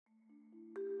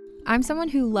I'm someone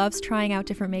who loves trying out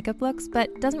different makeup looks,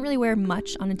 but doesn't really wear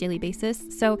much on a daily basis,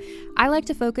 so I like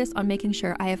to focus on making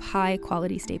sure I have high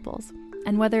quality staples.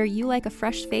 And whether you like a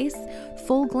fresh face,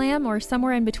 full glam, or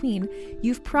somewhere in between,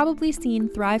 you've probably seen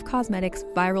Thrive Causemetics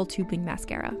Viral Tubing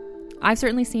Mascara. I've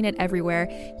certainly seen it everywhere.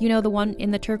 You know, the one in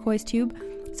the turquoise tube?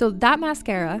 So that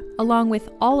mascara, along with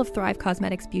all of Thrive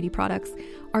Causemetics beauty products,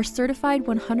 are certified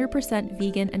 100%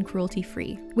 vegan and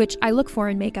cruelty-free, which I look for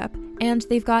in makeup, and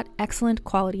they've got excellent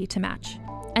quality to match.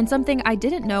 And something I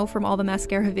didn't know from all the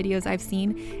mascara videos I've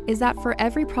seen is that for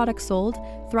every product sold,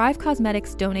 Thrive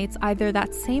Causemetics donates either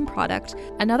that same product,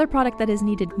 another product that is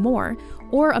needed more,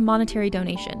 or a monetary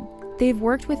donation. They've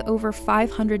worked with over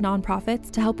 500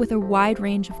 nonprofits to help with a wide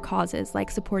range of causes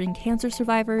like supporting cancer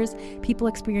survivors, people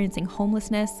experiencing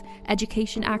homelessness,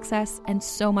 education access, and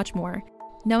so much more.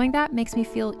 Knowing that makes me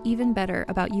feel even better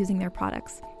about using their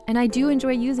products. And I do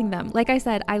enjoy using them. Like I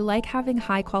said, I like having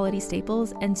high quality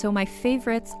staples, and so my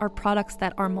favorites are products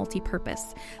that are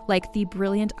multi-purpose, like the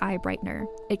Brilliant Eye Brightener.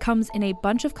 It comes in a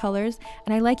bunch of colors,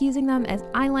 and I like using them as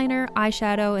eyeliner,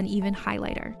 eyeshadow, and even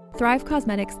highlighter. Thrive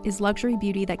Causemetics is luxury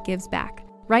beauty that gives back.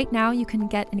 Right now, you can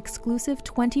get an exclusive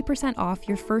 20% off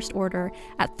your first order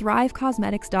at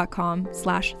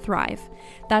thrivecausemetics.com/thrive.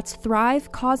 That's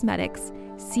Thrive Causemetics,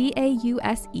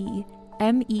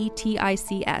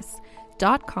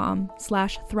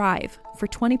 CAUSEMETICS.com/thrive for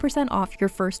 20% off your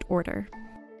first order.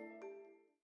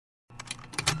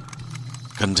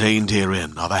 Contained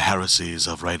herein are the heresies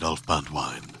of Radolf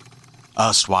Burntwine,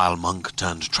 erstwhile monk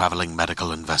turned traveling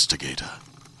medical investigator.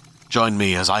 Join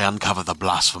me as I uncover the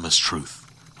blasphemous truth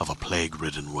of a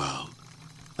plague-ridden world,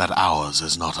 that ours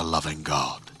is not a loving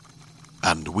God,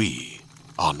 and we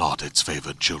are not its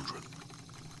favored children.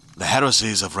 The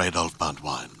Heresies of Radolf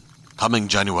Burntwine, coming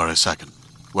January 2nd,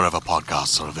 wherever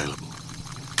podcasts are available.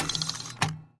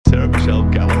 Sarah Michelle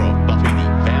Gellar of Buffy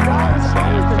the Vampire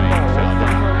Slayer fame.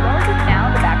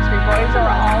 Now the Backstreet Boys are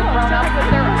all grown up with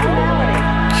their own reality.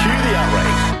 Cue the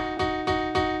outrage.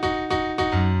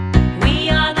 We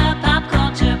are the pop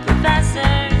culture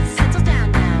professors. Settle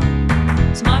down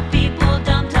now. Smart people,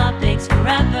 dumb topics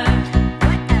forever.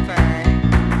 Whatever.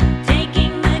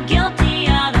 Taking the guilty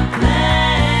out of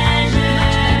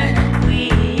pleasure.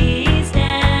 We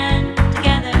stand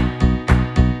together.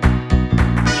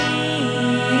 We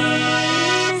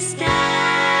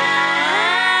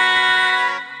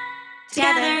stand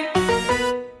together.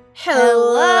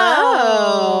 Hello.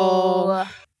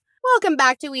 Welcome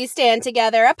back to We Stand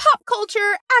Together, a pop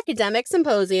culture academic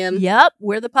symposium. Yep,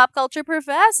 we're the pop culture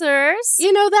professors.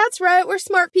 You know, that's right. We're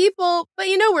smart people, but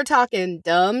you know, we're talking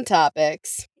dumb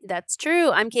topics. That's true.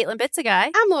 I'm Caitlin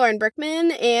Bitsaguy. I'm Lauren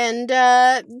Brickman, and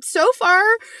so far,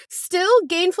 still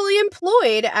gainfully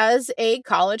employed as a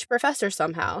college professor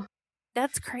somehow.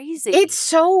 That's crazy. It's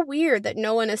so weird that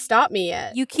no one has stopped me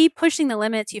yet. You keep pushing the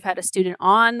limits. You've had a student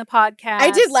on the podcast.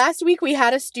 I did last week. We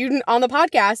had a student on the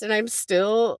podcast, and I'm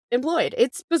still employed.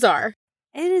 It's bizarre.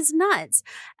 It is nuts.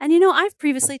 And you know, I've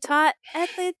previously taught at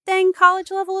the dang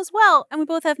college level as well, and we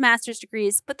both have master's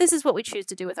degrees, but this is what we choose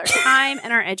to do with our time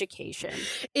and our education.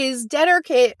 Is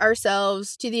dedicate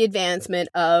ourselves to the advancement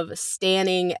of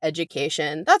standing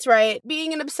education. That's right,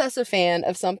 being an obsessive fan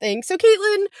of something. So,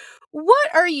 Caitlin,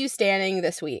 what are you standing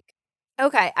this week?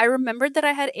 Okay, I remembered that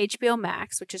I had HBO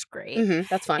Max, which is great.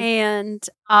 That's fun. And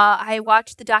I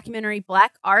watched the documentary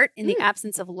Black Art in the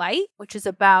Absence of Light, which is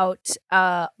about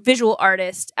visual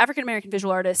artist, African-American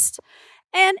visual artist.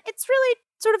 And it's really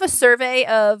sort of a survey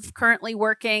of currently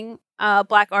working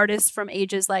Black artists from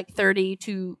ages like 30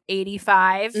 to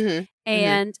 85.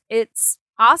 And it's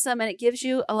awesome, and it gives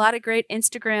you a lot of great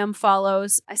Instagram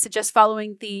follows. I suggest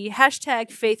following the hashtag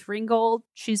Faith Ringgold.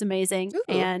 She's amazing. Ooh.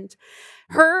 And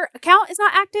her account is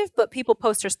not active, but people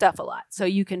post her stuff a lot, so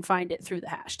you can find it through the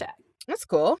hashtag. That's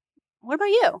cool. What about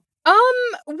you?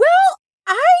 Well,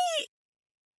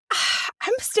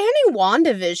 I'm standing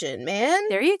WandaVision, man.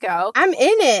 There you go. I'm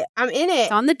in it.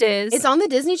 It's on the Diz. It's on the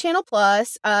Disney Channel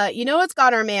Plus. You know, it's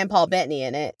got our man Paul Bettany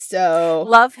in it. So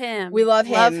love him. We love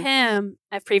him. Love him.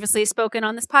 I've previously spoken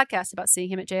on this podcast about seeing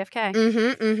him at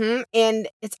JFK. And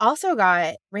it's also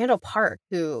got Randall Park,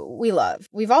 who we love.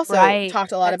 We've also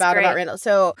talked a lot about Randall.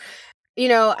 So, you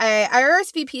know, I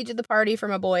RSVP'd to the party for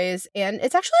my boys, and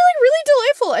it's actually like really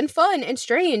delightful and fun and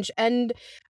strange and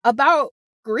about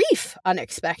grief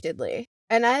unexpectedly.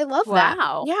 And I love that.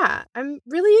 Wow. Yeah, I'm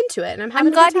really into it, and I'm having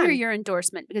I'm a glad good to time. hear your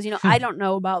endorsement because, you know, I don't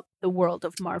know about the world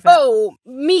of Marvel. Oh,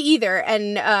 me either.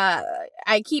 And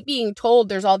I keep being told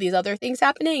there's all these other things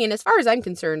happening. And as far as I'm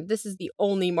concerned, this is the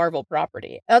only Marvel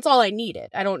property. That's all I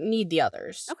needed. I don't need the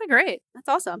others. Okay, great. That's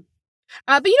awesome.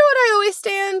 But you know what I always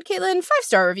stand, Caitlin?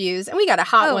 5-star reviews. And we got a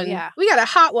hot one. Yeah. We got a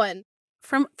hot one.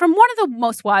 From one of the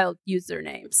most wild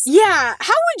usernames. Yeah.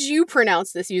 How would you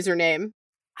pronounce this username?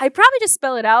 I'd probably just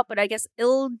spell it out, but I guess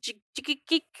Iljik.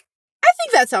 I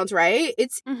think that sounds right.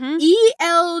 It's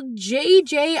ELJJIJK.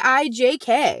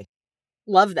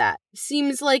 Love that.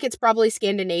 Seems like it's probably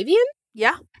Scandinavian.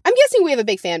 Yeah. I'm guessing we have a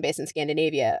big fan base in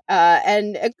Scandinavia.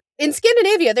 And in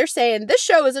Scandinavia, they're saying, this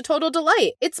show is a total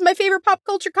delight. It's my favorite pop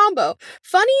culture combo.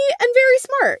 Funny and very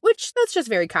smart, which that's just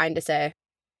very kind to say.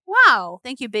 Wow.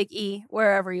 Thank you, Big E,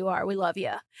 wherever you are. We love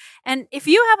you. And if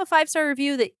you have a 5-star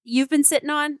review that you've been sitting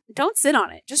on, don't sit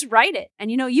on it. Just write it.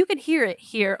 And, you could hear it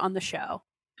here on the show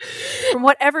from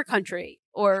whatever country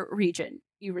or region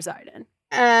you reside in.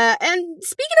 And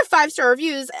speaking of 5-star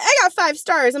reviews, I got 5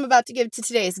 stars I'm about to give to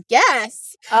today's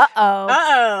guests. We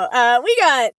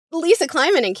got Lisa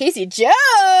Kleiman and Casey Jones.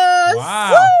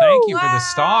 Wow, Woo! thank you for the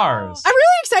stars. I'm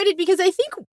really excited because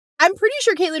I'm pretty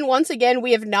sure, Caitlin, once again,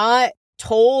 we have not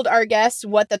told our guests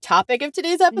what the topic of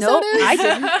today's episode is. I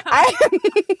didn't.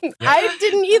 I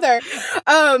didn't either.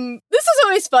 This is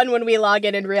always fun when we log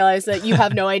in and realize that you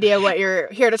have no idea what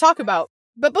you're here to talk about.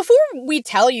 But before we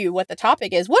tell you what the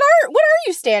topic is, what are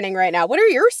you standing right now? What are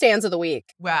your stands of the week?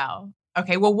 Wow.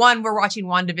 Okay, well, one, we're watching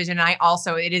WandaVision,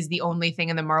 and it is the only thing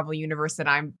in the Marvel universe that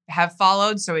I have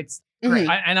followed, so it's great.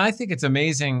 And I think it's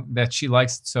amazing that she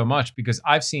likes it so much because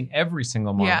I've seen every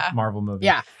single Marvel movie.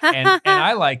 Yeah. and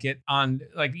I like it on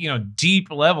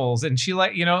deep levels. And she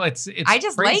it's I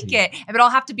just crazy. like it. But I'll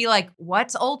have to be like,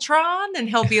 what's Ultron? And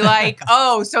he'll be like,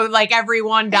 oh, so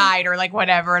everyone died or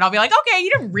whatever. And I'll be like, okay, you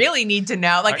don't really need to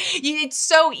know. It's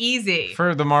so easy.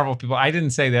 For the Marvel people, I didn't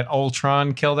say that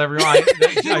Ultron killed everyone.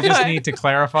 I just need to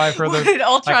clarify further. What did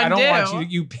Ultron I don't do?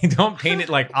 want you don't paint it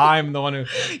like I'm the one who...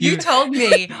 You told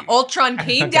me Ultron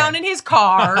came down in his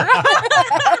car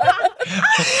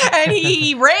and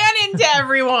he ran into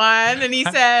everyone and he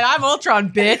said, I'm Ultron,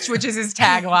 bitch, which is his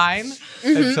tagline.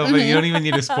 But you don't even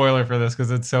need a spoiler for this because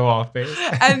it's so off base.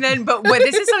 And then, but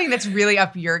this is something that's really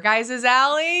up your guys'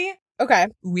 alley. Okay.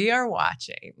 We are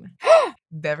watching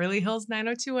Beverly Hills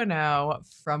 90210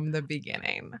 from the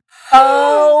beginning.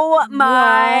 Oh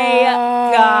my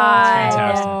God.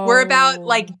 Fantastic. We're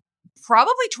about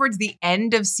probably towards the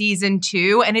end of season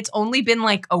 2, and it's only been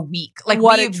a week.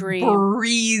 What a we've dream.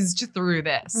 breezed through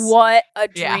this. What a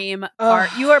dream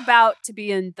part. You are about to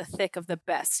be in the thick of the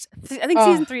best. I think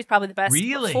season 3 is probably the best.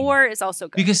 Really? 4 is also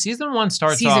good. Because season 1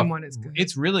 starts off... Season 1 is good.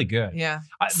 It's really good. Yeah.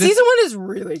 Season 1 is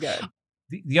really good.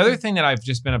 The other thing that I've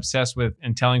just been obsessed with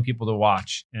and telling people to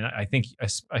watch, and I think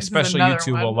especially you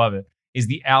two will love it, is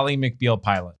the Ally McBeal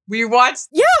pilot. We watched...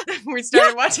 Yeah. We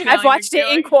started watching I've watched it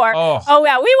in core. Oh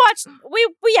yeah, we watched...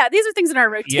 these are things in our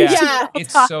rotation. Yeah.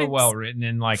 It's so well written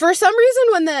and For some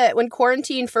reason, when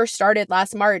quarantine first started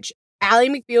last March, Ally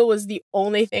McBeal was the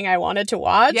only thing I wanted to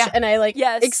watch. Yeah. And I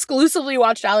exclusively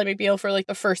watched Ally McBeal for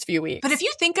the first few weeks. But if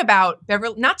you think about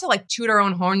Beverly, not to toot our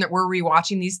own horn that we're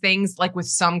rewatching these things with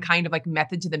some kind of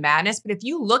method to the madness, but if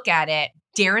you look at it,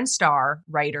 Darren Star,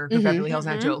 writer for Beverly Hills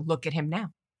 90210, look at him now.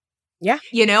 Yeah.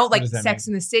 Sex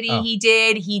in the City he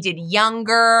did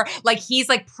Younger. He's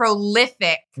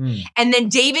prolific. And then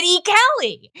David E.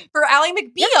 Kelly for Ally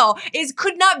McBeal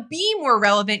could not be more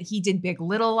relevant. He did Big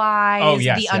Little Lies,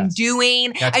 The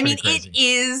Undoing. That's I mean, crazy. it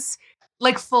is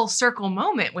full circle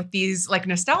moment with these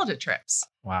nostalgia trips.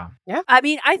 Wow. Yeah. I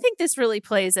mean, I think this really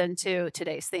plays into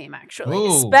today's theme, actually.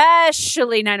 Ooh.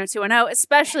 Especially 90210,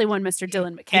 especially when Mr.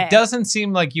 Dylan McKay. It doesn't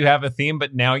seem like you have a theme,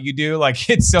 but now you do.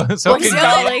 It's so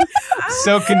Really?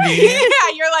 so convenient.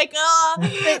 Yeah, you're like,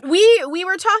 oh. We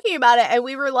were talking about it and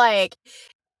we were like,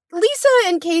 Lisa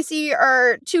and Casey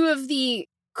are two of the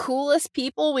coolest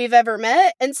people we've ever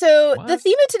met. And so the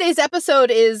theme of today's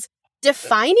episode is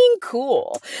defining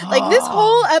cool. This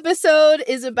whole episode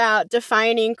is about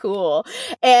defining cool.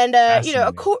 And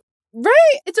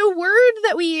right? It's a word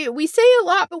that we say a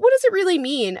lot, but what does it really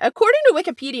mean? According to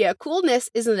Wikipedia, coolness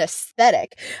is an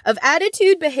aesthetic of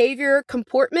attitude, behavior,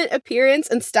 comportment, appearance,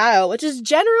 and style, which is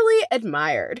generally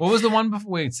admired. What was the one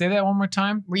before? Wait, say that one more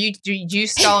time. Did you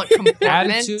spell it comportment?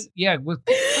 Attitude? Yeah.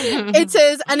 It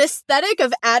says an aesthetic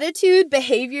of attitude,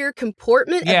 behavior,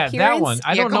 comportment, appearance. Yeah, that one.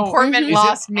 I don't know. Comportment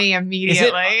lost me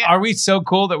immediately. Are we so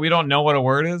cool that we don't know what a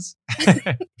word is?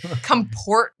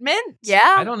 Comportment?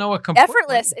 Yeah. I don't know what comportment.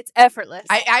 Effortless. It's effortless.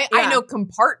 I know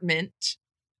compartment,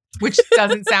 which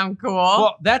doesn't sound cool.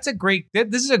 Well, this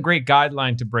is a great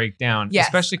guideline to break down. Yes.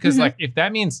 Especially because if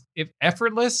that means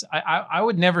effortless, I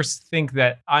would never think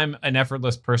that I'm an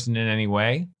effortless person in any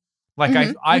way.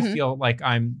 I feel like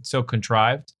I'm so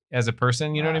contrived as a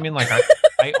person. You know what I mean?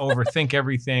 I overthink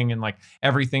everything, and like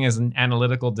everything is an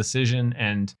analytical decision,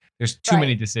 and there's too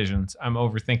many decisions. I'm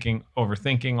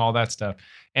overthinking all that stuff,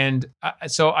 and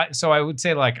so I would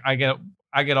say like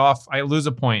I lose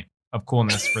a point of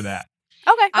coolness for that.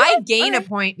 Okay. I gain a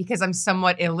point because I'm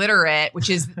somewhat illiterate, which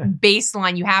is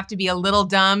baseline. You have to be a little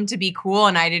dumb to be cool,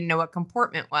 and I didn't know what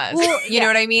comportment was. Well, you know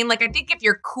what I mean? Like, I think if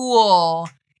you're cool,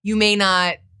 you may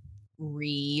not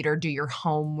read or do your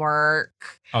homework.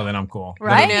 Oh, then I'm cool.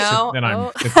 Right? You know? Then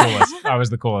I'm the coolest. I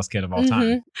was the coolest kid of all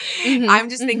time. I'm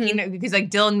just thinking because like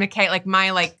Dylan McKay, like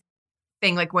my like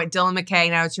thing, like what Dylan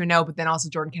McKay now to know, but then also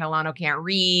Jordan Catalano can't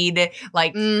read.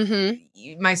 Like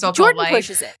my so-called Jordan life.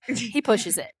 pushes it. He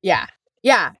pushes it. Yeah.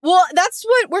 Yeah. Well, that's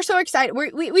what we're so excited.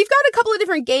 We've got a couple of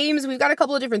different games. We've got a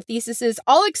couple of different theses,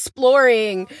 all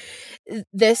exploring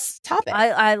this topic.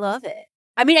 I love it.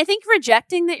 I mean, I think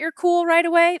rejecting that you're cool right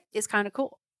away is kind of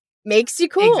cool. Makes you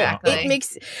cool. Exactly. It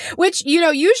makes, which, you know,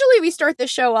 usually we start the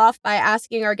show off by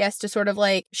asking our guests to sort of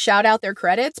like shout out their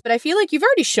credits, but I feel like you've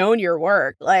already shown your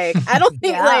work. Like, I don't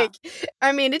think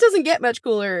I mean, it doesn't get much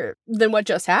cooler than what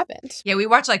just happened. Yeah, we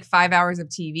watch like 5 hours of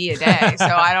TV a day, so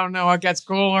I don't know what gets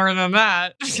cooler than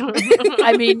that.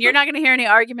 I mean, you're not going to hear any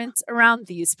arguments around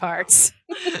these parts.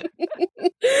 So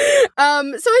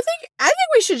I think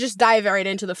we should just dive right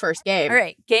into the first game. All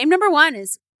right. Game number 1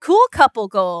 is cool couple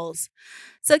goals.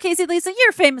 So Casey, Lisa,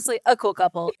 you're famously a cool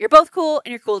couple. You're both cool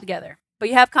and you're cool together, but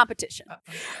you have competition.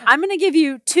 I'm going to give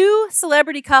you 2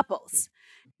 celebrity couples.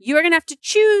 You are going to have to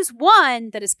choose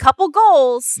one that is couple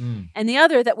goals and the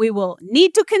other that we will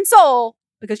need to console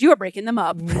because you are breaking them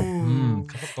up.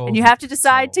 And you have to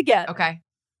decide together. Okay.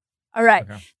 All right.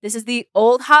 Okay. This is the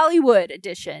old Hollywood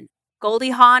edition.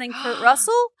 Goldie Hawn and Kurt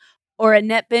Russell or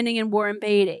Annette Bening and Warren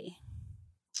Beatty?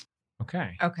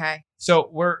 Okay. So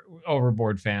we're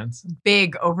Overboard fans.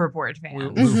 Big Overboard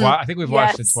fans. I think we've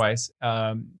watched it twice.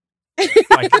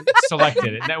 Like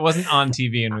selected it. That wasn't on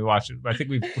TV and we watched it. I think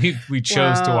we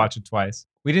chose to watch it twice.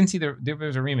 We didn't see there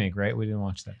was a remake, right? We didn't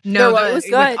watch that. No, it was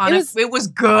good. It was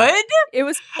good. It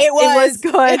was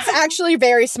good. It's actually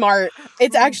very smart.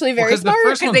 It's actually very smart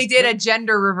because they did a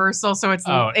gender reversal, so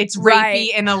it's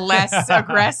rapey in a less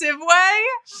aggressive way.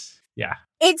 Yeah.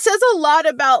 It says a lot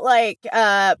about like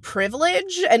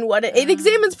privilege and what it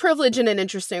examines privilege in an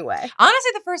interesting way.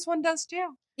 Honestly, the first one does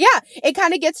too. Yeah, it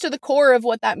kind of gets to the core of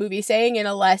what that movie's saying in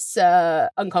a less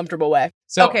uncomfortable way.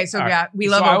 So we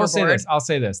love Overboard. I'll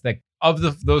say this. Like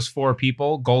of those 4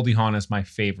 people, Goldie Hawn is my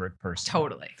favorite person.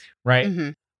 Totally. Right? Mm-hmm.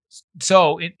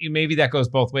 So maybe that goes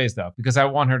both ways though, because I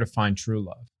want her to find true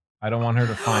love. I don't want her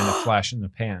to find a flash in the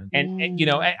pan. And you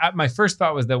know, my first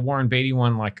thought was the Warren Beatty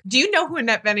one. Like, do you know who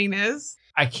Annette Bening is?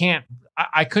 I can't.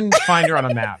 I couldn't find her on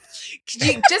a map. Just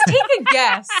take a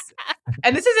guess.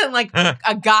 And this isn't like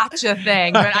a gotcha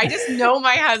thing, but I just know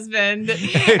my husband,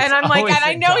 and I'm like, and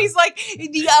I know he's like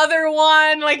the other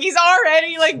one. Like he's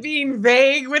already like being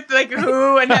vague with like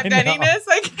who Annette Bening is.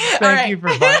 Like,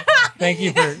 thank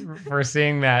you for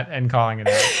seeing that and calling it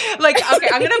out. Like, okay,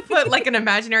 I'm gonna put like an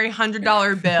imaginary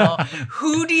 $100 bill.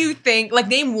 Who do you think? Like,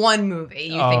 name one movie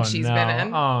you think she's been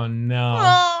in. Oh no.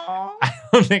 I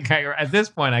don't think at this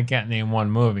point I can't name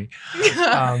one movie.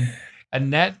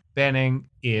 Annette Bening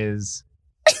is,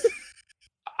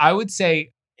 I would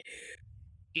say,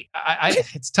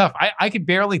 it's tough. I could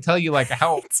barely tell you like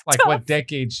what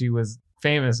decade she was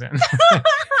famous in.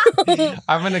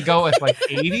 I'm gonna go with like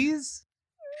 80s.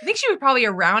 I think she was probably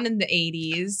around in the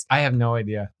 80s. I have no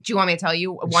idea. Do you want me to tell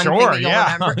you one thing that you'll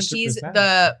remember? 100%. She's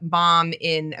the mom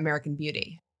in American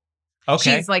Beauty.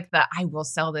 Okay. She's like I will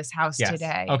sell this house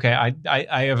today. Okay.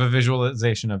 I have a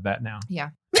visualization of that now. Yeah.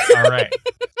 All right.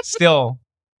 Still,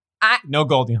 no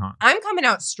Goldie Hawn. I'm coming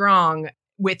out strong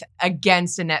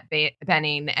against Annette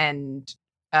Bening and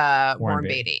Warren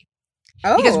Beatty.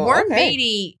 Because Warren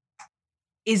Beatty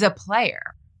is a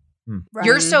player. Right.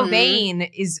 You're So Vain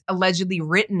is allegedly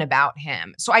written about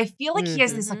him. So I feel like he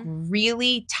has this like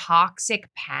really toxic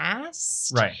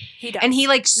past. Right. He does. And he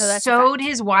like sowed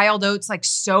his wild oats like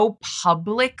so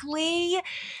publicly.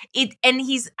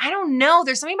 I don't know,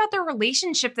 there's something about their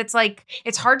relationship that's like,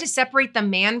 it's hard to separate the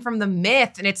man from the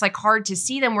myth. And it's like hard to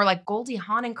see them. Where like Goldie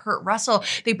Hawn and Kurt Russell,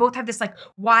 they both have this like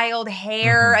wild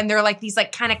hair and they're like these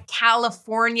like kind of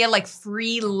California, like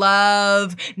free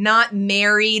love, not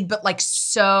married, but like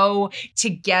so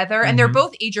together, and they're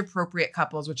both age appropriate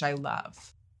couples, which I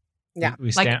love. Yeah,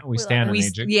 we stand on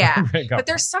age. Yeah, but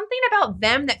there's something about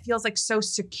them that feels like so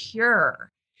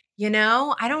secure. You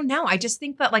know, I don't know. I just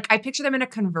think that like I picture them in a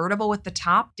convertible with the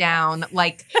top down,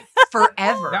 like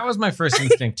forever. That was my first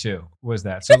instinct too. Was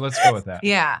that? So let's go with that.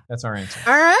 Yeah, that's our answer.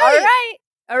 All right.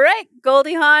 All right,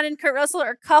 Goldie Hawn and Kurt Russell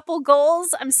are couple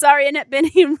goals. I'm sorry, Annette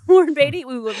Bening and Warren Beatty.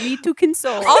 We will need to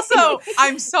console. Also,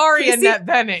 I'm sorry, Annette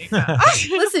Bening.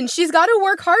 Listen, she's got to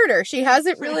work harder. She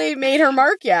hasn't really made her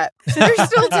mark yet. So there's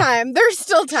still time. There's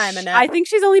still time, Annette. I think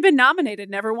she's only been nominated,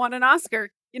 never won an Oscar.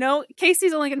 You know,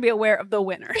 Casey's only going to be aware of the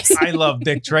winners. I love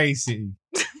Dick Tracy.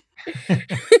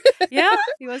 Yeah,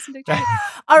 he wasn't Dick Tracy.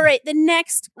 All right, the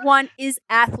next one is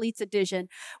Athletes Edition.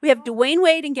 We have Dwayne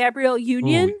Wade and Gabrielle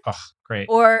Union. Ooh, oh, great.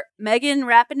 Or Megan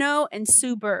Rapinoe and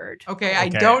Sue Bird. Okay, I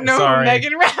don't know who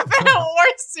Megan Rapinoe or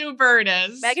Sue Bird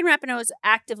is. Megan Rapinoe is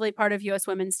actively part of U.S.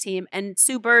 women's team, and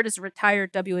Sue Bird is a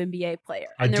retired WNBA player.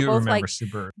 And I do remember Sue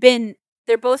Bird.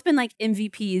 They're both been like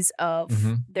MVPs of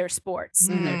their sports,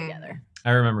 and they're together. I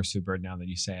remember Sue Bird now that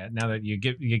you say it. Now that you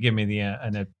give me the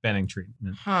Annette Bening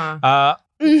treatment. Huh.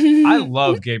 I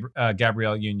love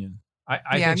Gabrielle Union.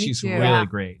 I think she's really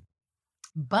great.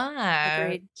 But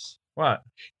Agreed. What?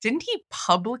 Didn't he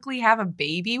publicly have a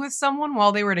baby with someone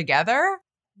while they were together?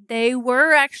 They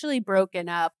were actually broken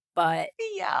up, but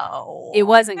Yo, it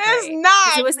wasn't great.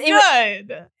 That's not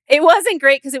good. It wasn't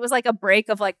great because it was like a break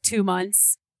of like 2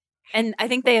 months. And I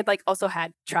think they had like also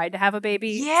had tried to have a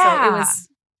baby. Yeah. So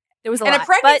there was a and lot. a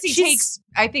pregnancy takes,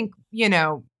 I think,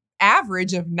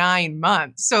 average of 9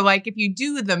 months. So like if you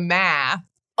do the math.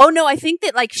 Oh no, I think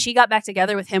that like she got back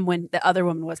together with him when the other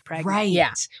woman was pregnant. Right.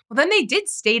 Yeah. Well, then they did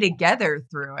stay together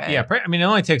through it. Yeah. I mean, it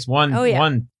only takes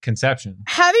one conception.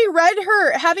 Having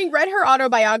read her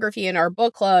autobiography in our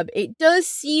book club, it does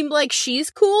seem like she's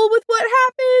cool with what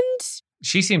happened.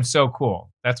 She seems so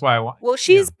cool. That's why I want. Well,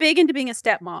 she's big into being a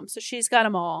stepmom, so she's got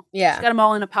them all. Yeah. She's got them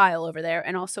all in a pile over there,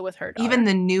 and also with her daughter. Even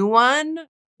the new one?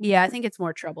 Yeah, I think it's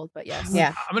more troubled, but yes. Yeah.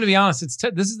 I'm going to be honest.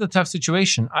 This is the tough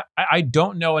situation. I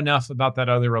don't know enough about that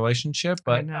other relationship,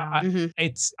 but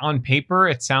it's on paper.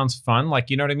 It sounds fun. Like,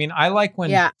 you know what I mean? I like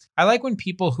when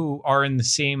people who are in the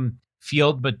same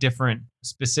field but different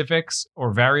specifics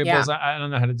or variables. Yeah. I don't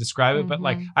know how to describe it, but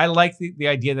like I like the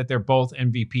idea that they're both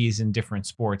MVPs in different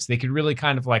sports. They could really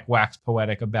kind of like wax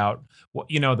poetic about what,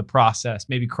 the process,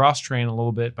 maybe cross train a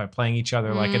little bit by playing each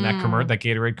other, like in that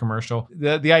Gatorade commercial.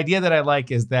 The idea that I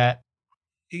like is that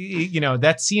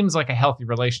that seems like a healthy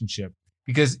relationship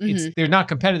because they're not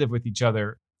competitive with each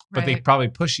other, but they probably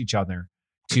push each other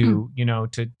to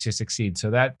to succeed.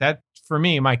 So that for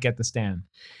me might get the stand.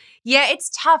 Yeah, it's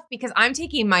tough because I'm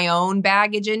taking my own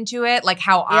baggage into it, like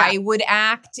how I would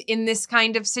act in this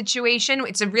kind of situation.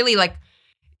 It's a really like,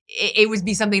 it would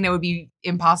be something that would be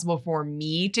impossible for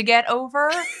me to get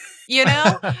over,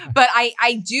 But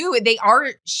I do,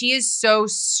 she is so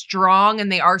strong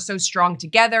and they are so strong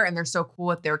together and they're so cool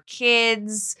with their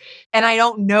kids. And I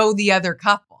don't know the other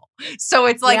couple. So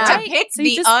it's like to pick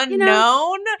the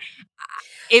unknown,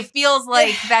 it feels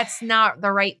like that's not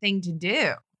the right thing to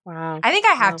do. Wow. I think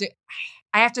I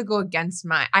have to go against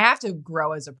I have to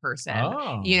grow as a person.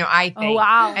 Oh. I think.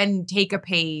 And take a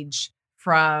page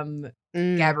from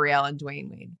Gabrielle and Dwayne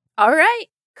Wade. All right.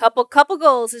 Couple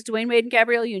goals is Dwayne Wade and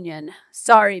Gabrielle Union.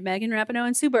 Sorry, Megan Rapinoe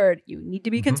and Sue Bird. You need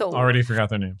to be consoled. Already forgot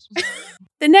their names.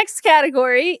 The next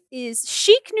category is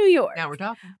Chic New York. Now we're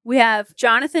talking. We have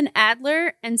Jonathan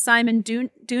Adler and Simon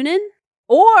Doonan.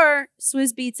 Or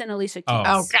Swizz Beatz and Alicia Keys.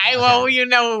 Oh, okay, well,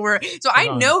 I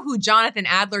know who Jonathan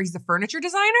Adler, he's the furniture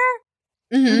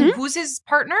designer. Who's his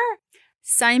partner?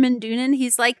 Simon Doonan.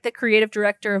 He's like the creative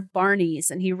director of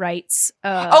Barney's and he writes.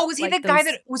 Was he the guy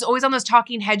that was always on those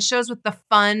talking head shows with the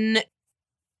fun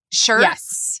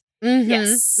shirts?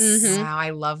 Yes. Yes. Wow, I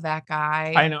love that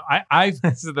guy. I know. I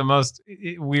this is the most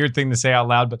weird thing to say out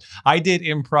loud, but I did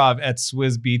improv at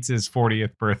Swizz Beatz's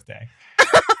 40th birthday.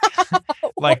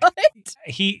 Like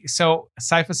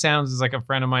Cypher Sounds is like a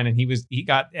friend of mine, and he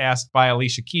got asked by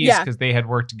Alicia Keys because they had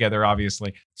worked together,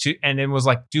 obviously, and then was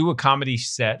like, do a comedy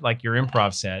set, like your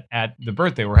improv set at the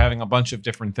birthday. We're having a bunch of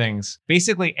different things.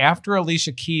 Basically, after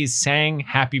Alicia Keys sang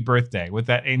 "Happy Birthday" with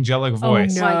that angelic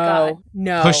voice, my God,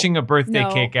 no, pushing a birthday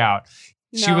cake out,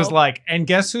 she was like, "And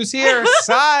guess who's here?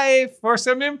 Cypher for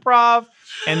some improv,"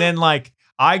 and then like.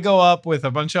 I go up with a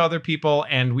bunch of other people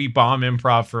and we bomb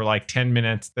improv for like 10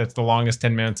 minutes. That's the longest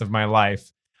 10 minutes of my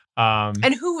life.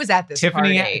 And who was at this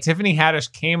party? Tiffany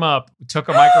Haddish came up, took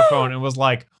a microphone and was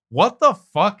like, what the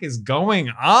fuck is going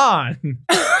on?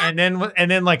 and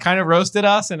then like kind of roasted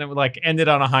us and it like ended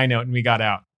on a high note and we got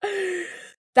out.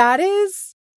 That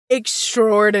is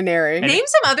extraordinary. Name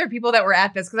some other people that were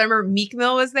at this because I remember Meek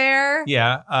Mill was there.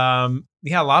 Yeah. A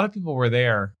lot of people were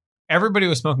there. everybody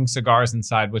was smoking cigars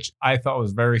inside, which I thought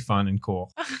was very fun and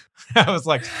cool. I was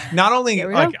like, not only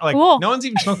like cool. no one's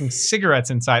even smoking cigarettes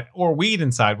inside or weed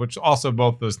inside, which also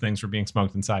both those things were being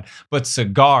smoked inside, but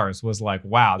cigars was like,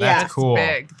 wow, that's cool.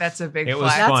 That's a big It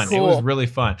was flex. fun. Cool. It was really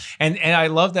fun. And I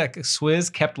love that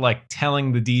Swizz kept like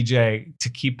telling the DJ to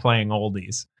keep playing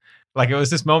oldies. Like it was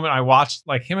this moment I watched,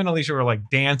 like him and Alicia were like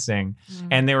dancing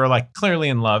and they were like clearly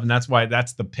in love. And that's why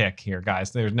that's the pick here,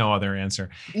 guys. There's no other answer.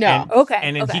 No. And, Okay.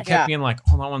 And then he kept being like,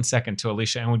 hold on one second to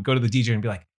Alicia and would go to the DJ and be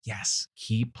like, yes,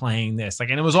 keep playing this.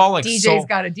 Like, and it was all like DJ's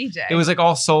got a DJ. It was like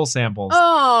all soul samples.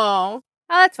 Oh.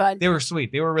 that's fun. They were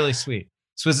sweet. They were really sweet.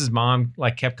 Swizz's mom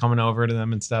like kept coming over to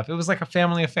them and stuff. It was like a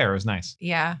family affair. It was nice.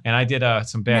 Yeah. And I did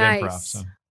some bad improv. Nice. So.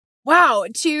 Wow.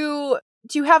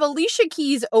 To have Alicia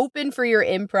Keys open for your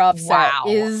improv set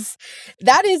is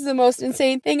the most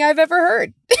insane thing I've ever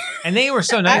heard. And they were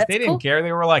so nice. That's They didn't cool. care.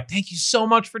 They were like, thank you so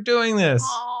much for doing this.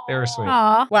 They were sweet.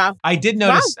 Aw. Wow. I did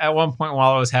notice at one point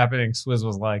while it was happening, Swizz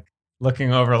was like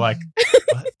looking over like,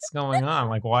 what's going on?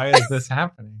 Like, why is this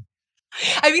happening?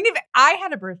 I mean, if I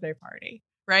had a birthday party,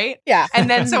 right? Yeah. And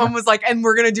then someone was like, and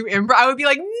we're going to do improv, I would be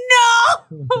like,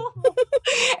 no.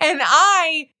 And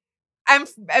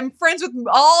I'm friends with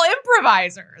all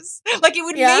improvisers. Like it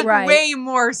would make Right. way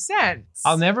more sense.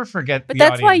 I'll never forget But the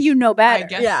that's why audience. you know better. I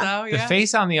guess Yeah. so. The Yeah.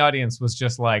 face on the audience was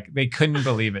just like, they couldn't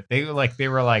believe it. They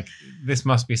were like, this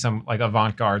must be some like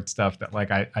avant-garde stuff that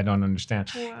like, I don't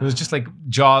understand. It was just like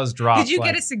jaws dropped. Did you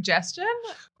like, get a suggestion?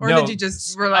 Or No, did you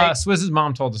just were like, Swizz's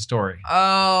mom told the story.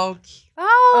 oh,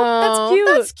 Oh, that's cute.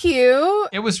 That's cute.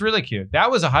 It was really cute.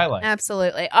 That was a highlight.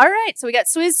 Absolutely. All right. So we got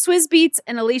Swizz Beatz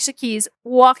and Alicia Keys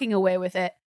walking away with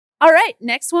it. All right.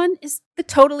 Next one is the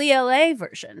Totally LA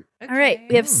version. All right.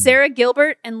 We have Okay. Sarah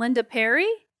Gilbert and Linda Perry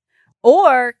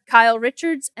or Kyle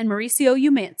Richards and Mauricio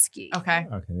Umansky. okay.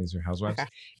 Okay, these are housewives. Okay.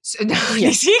 So, no, Yeah.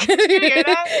 you see? You hear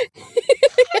that?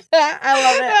 I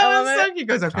love it. I love it. He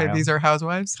goes, okay, Kyle. these are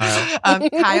housewives. Kyle.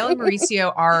 Kyle and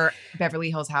Mauricio are Beverly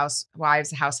Hills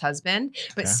Housewives house husband,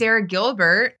 but Okay. Sarah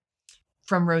Gilbert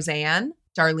from Roseanne,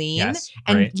 Darlene, Yes,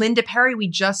 and great. Linda Perry, we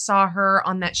just saw her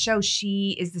on that show.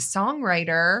 She is the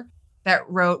songwriter that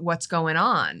wrote What's Going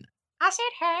On. I said,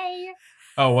 hey.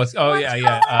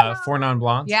 Yeah. Four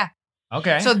non-blondes. Yeah.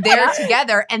 Okay. So they're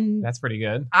together and that's pretty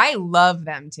good. I love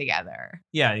them together.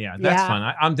 Yeah. That's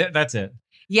Yeah. fun. That's it.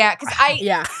 Yeah, because I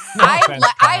Yeah. No I offense,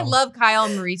 I Kyle. love Kyle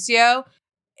and Mauricio.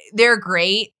 They're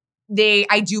great.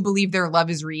 I do believe their love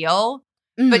is real,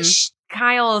 but Mhm.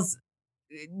 Kyle's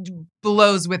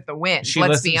blows with the wind.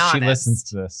 Let's be honest. She listens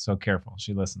to this, so careful.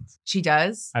 She listens. She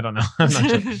does. I don't know. I'm not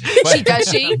sure. She does.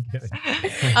 She. I'm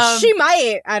kidding. She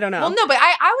might. I don't know. Well, no, but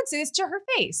I would say this to her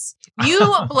face. You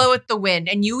blow with the wind,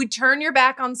 and you would turn your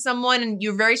back on someone, and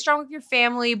you're very strong with your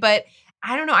family. But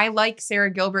I don't know. I like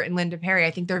Sarah Gilbert and Linda Perry.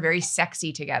 I think they're very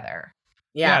sexy together.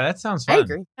 Yeah, that sounds fun. I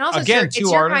agree. And also, Again, it's two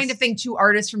your kind artists. of thing. Two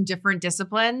artists from different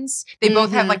disciplines. They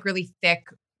both have Mhm. like really thick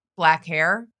black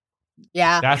hair.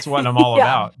 Yeah. That's what I'm all Yeah.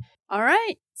 about. All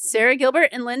right. Sarah Gilbert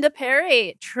and Linda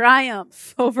Perry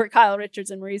triumph over Kyle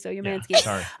Richards and Mauricio Yeah, Umansky.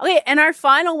 sorry. Okay, and our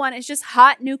final one is just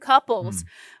hot new couples.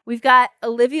 We've got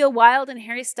Olivia Wilde and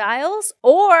Harry Styles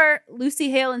or Lucy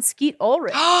Hale and Skeet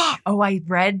Ulrich. Oh, I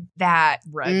read that.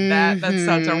 That's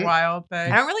such a Mhm. wild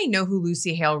thing. I don't really know who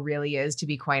Lucy Hale really is, to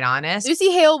be quite honest.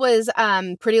 Lucy Hale was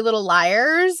Pretty Little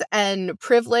Liars and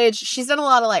Privilege. She's done a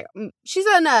lot of she's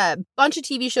done a bunch of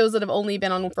TV shows that have only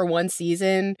been on for one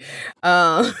season.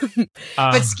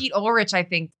 But Skeet Ulrich, I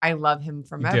think I love him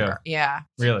from You do? ever. Yeah.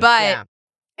 Really? But Yeah.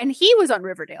 And he was on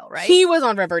Riverdale, right? He was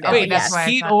on Riverdale. Wait, Wait, that's yes. why I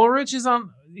Pete thought- Ulrich is on.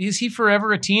 Is he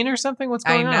forever a teen or something? What's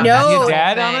I going know. on? No. Is he a That's the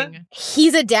dad whole on it? thing.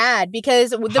 He's a dad because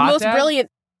the Hot most dad? brilliant.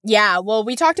 Yeah, well,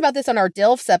 we talked about this on our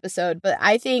DILFs episode, but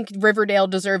I think Riverdale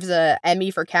deserves a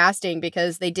Emmy for casting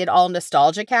because they did all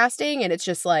nostalgia casting, and it's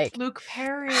just like Luke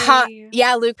Perry. hot.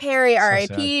 Yeah, Luke Perry, So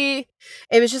R.I.P.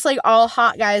 It was just like all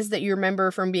hot guys that you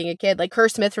remember from being a kid. Like Kerr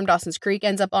Smith from Dawson's Creek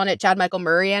ends up on it. Chad Michael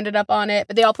Murray ended up on it,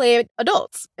 but they all play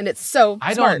adults, and it's so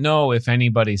I smart. don't know if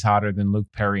anybody's hotter than Luke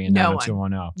Perry in No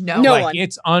 90210. No. No like one.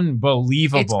 it's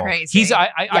unbelievable. It's crazy. He's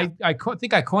I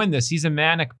think I coined this. He's a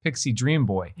manic pixie dream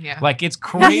boy. Yeah. Like it's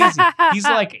crazy. He's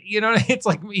like, it's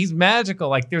like he's magical.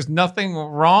 Like there's nothing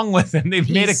wrong with him. They've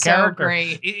made a He's so character.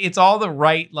 great. It's all the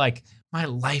right like my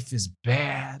life is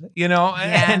bad, Yeah.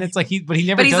 and it's like he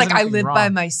never. But he's does like, I anything live wrong. by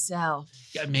myself.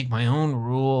 I make my own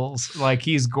rules. Like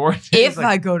he's gorgeous. If like,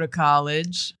 I go to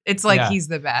college, it's like Yeah. he's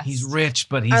the best. he's rich,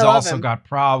 but he's I love also him. got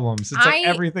problems. It's like I-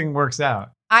 everything works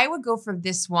out. I would go for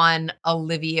this one,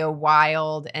 Olivia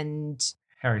Wilde and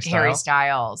Harry Styles. Harry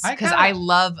Styles, I because kinda- I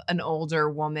love an older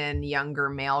woman, younger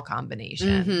male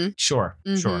combination. Mhm. Sure.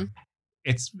 Mhm.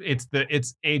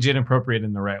 it's age inappropriate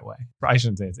in the right way. I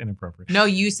shouldn't say it's inappropriate. No,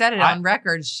 you said it on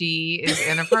record. She is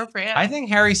inappropriate. I think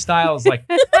Harry Styles like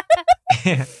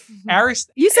Harry.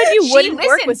 You said you wouldn't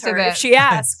work listened with to her this. if she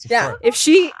asked. Yeah.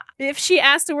 If she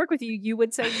asked to work with you, you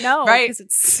would say no. Right.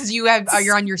 Because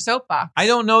You're on your soapbox. I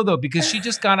don't know though, because she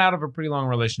just got out of a pretty long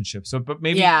relationship. So, but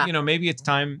maybe maybe it's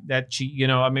time that she,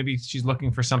 maybe she's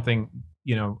looking for something.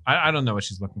 I don't know what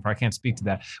she's looking for. I can't speak to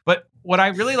that. But what I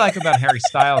really like about Harry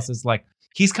Styles is like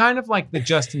he's kind of like the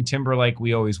Justin Timberlake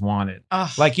we always wanted.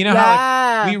 Like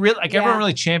how like, we really everyone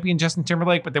really championed Justin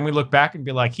Timberlake, but then we look back and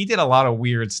be like he did a lot of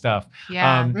weird stuff.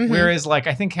 Yeah. Whereas like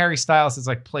I think Harry Styles has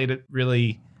like played it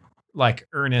really like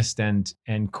earnest and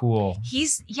cool.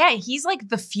 He's like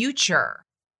the future.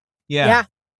 Yeah,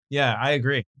 I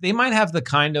agree. They might have the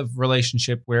kind of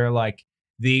relationship where like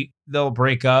they'll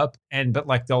break up but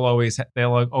like they'll always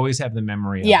have the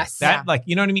memory of it. That like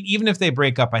you know what I mean. Even if they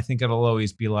break up, I think it'll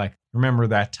always be like remember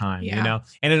that time,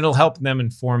 and it'll help them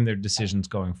inform their decisions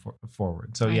going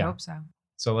forward. So I hope so.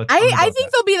 So let's. I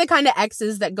think they'll be the kind of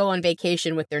exes that go on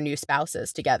vacation with their new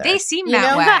spouses together. They seem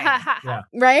that way.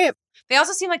 Right? They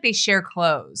also seem like they share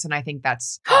clothes, and I think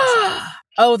that's awesome.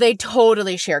 Oh, they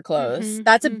totally share clothes.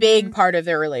 That's a big part of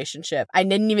their relationship. I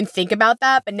didn't even think about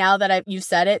that, but now that you've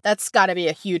said it, that's got to be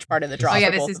a huge part of the draw. Oh yeah,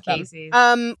 for this both is of them. Casey's.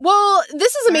 Well,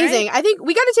 this is amazing. Right. I think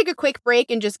we got to take a quick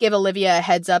break and just give Olivia a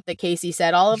heads up that Casey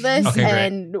said all of this, Okay,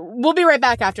 and we'll be right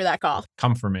back after that call.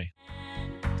 Come for me.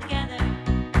 Together.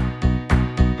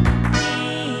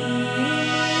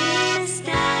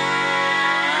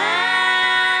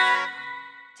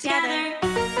 Together.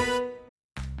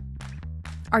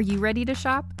 Are you ready to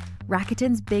shop?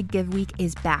 Rakuten's Big Give Week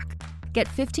is back. Get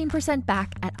 15%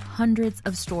 back at hundreds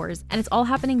of stores, and it's all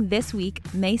happening this week,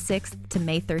 May 6th to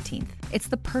May 13th. It's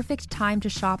the perfect time to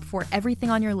shop for everything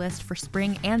on your list for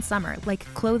spring and summer, like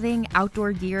clothing,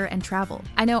 outdoor gear, and travel.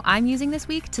 I know I'm using this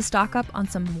week to stock up on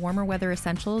some warmer weather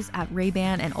essentials at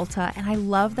Ray-Ban and Ulta, and I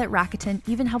love that Rakuten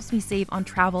even helps me save on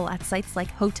travel at sites like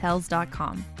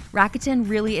Hotels.com. Rakuten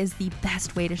really is the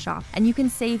best way to shop, and you can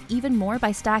save even more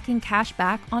by stacking cash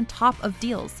back on top of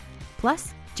deals.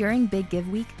 Plus, during Big Give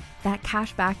Week, that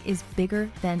cash back is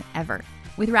bigger than ever.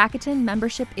 With Rakuten,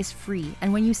 membership is free,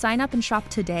 and when you sign up and shop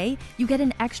today, you get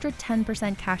an extra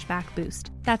 10% cash back boost.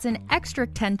 That's an extra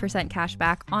 10% cash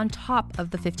back on top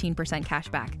of the 15% cash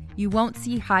back. You won't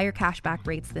see higher cash back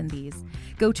rates than these.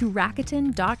 Go to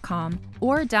Rakuten.com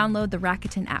or download the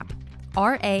Rakuten app.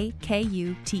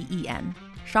 Rakuten.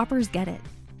 Shoppers get it.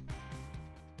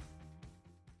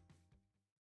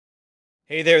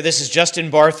 Hey there, this is Justin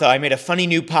Bartha. I made a funny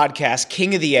new podcast,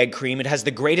 King of the Egg Cream. It has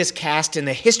the greatest cast in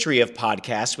the history of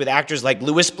podcasts with actors like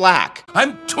Louis Black.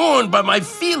 I'm torn by my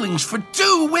feelings for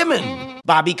two women.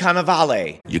 Bobby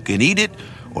Cannavale. You can eat it,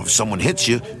 or if someone hits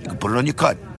you, you can put it on your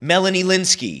cut. Melanie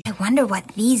Linsky. I wonder what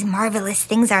these marvelous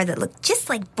things are that look just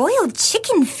like boiled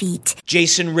chicken feet.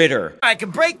 Jason Ritter. I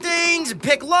can break things and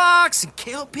pick locks and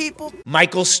kill people.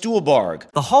 Michael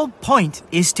Stuhlbarg. The whole point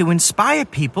is to inspire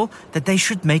people that they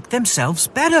should make themselves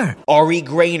better. Ari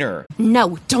Grainer.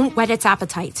 No, don't whet its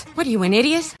appetite. What are you, an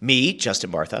idiot? Me,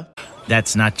 Justin Bartha.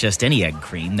 That's not just any egg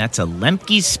cream, that's a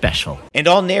Lemke's special. And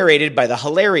all narrated by the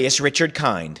hilarious Richard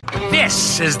Kind.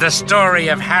 This is the story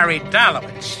of Harry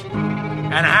Dalowitz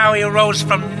and how he rose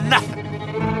from nothing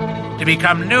to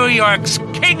become New York's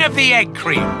King of the Egg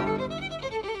Cream.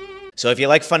 So if you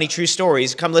like funny true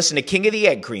stories, come listen to King of the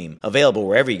Egg Cream, available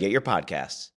wherever you get your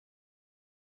podcasts.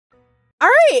 All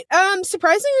right.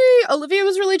 Surprisingly, Olivia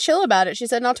was really chill about it. She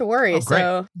said not to worry. Oh, great.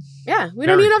 So yeah, we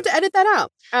don't even have to edit that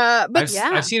out. But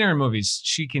I've seen her in movies.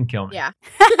 She can kill me. Yeah.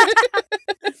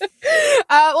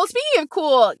 Well, speaking of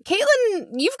cool, Caitlin,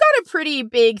 you've got a pretty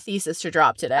big thesis to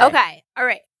drop today. Okay. All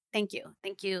right. Thank you.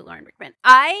 Thank you, Lauren Rickman.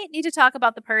 I need to talk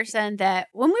about the person that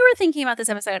when we were thinking about this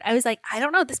episode, I was like, I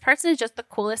don't know. This person is just the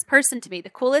coolest person to me. The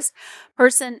coolest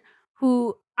person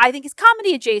who I think is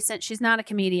comedy adjacent. She's not a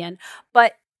comedian,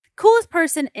 but coolest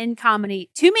person in comedy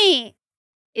to me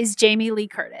is Jamie Lee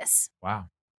Curtis. Wow.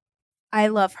 I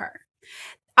love her.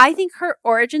 I think her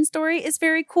origin story is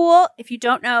very cool. If you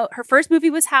don't know, her first movie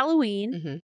was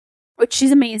Halloween, which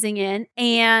she's amazing in.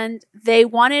 And they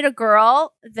wanted a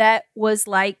girl that was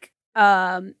like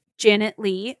Janet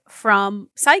Leigh from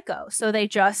Psycho. So they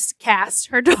just cast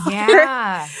her daughter.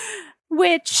 Yeah.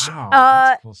 Which, wow,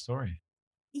 that's a cool story.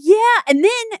 Yeah. And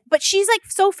then, but she's like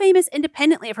so famous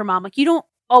independently of her mom. Like you don't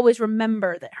always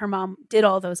remember that her mom did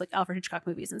all those like Alfred Hitchcock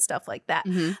movies and stuff like that.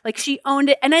 Like she owned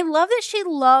it. And I love that she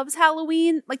loves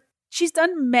Halloween. Like she's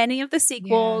done many of the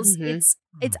sequels. Yeah.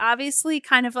 It's obviously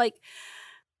kind of like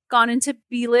gone into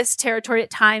B-list territory at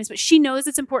times, but she knows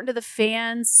it's important to the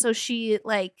fans. So she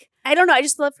like I don't know. I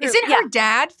just love her. Isn't her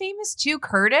dad famous too?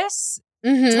 Curtis?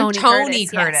 Tony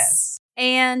Curtis. Yes.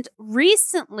 And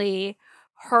recently,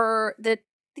 I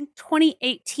think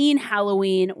 2018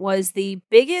 Halloween was the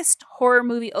biggest horror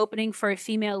movie opening for a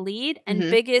female lead and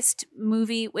biggest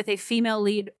movie with a female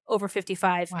lead over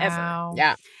 55 ever.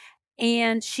 Yeah.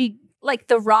 And she, like,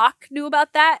 The Rock knew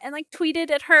about that and, like, tweeted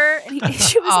at her. And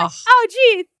she was like, oh,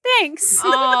 gee, thanks.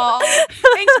 Oh,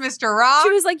 thanks, Mr. Rock.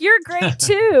 She was like, you're great,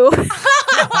 too.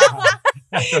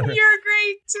 You're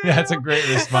great, too. That's a great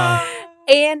response.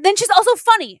 And then she's also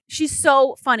funny. She's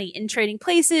so funny in Trading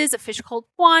Places, A Fish Called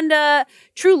Wanda,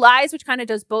 True Lies, which kind of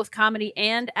does both comedy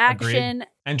and action. Agreed.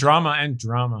 And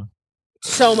drama.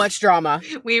 So much drama.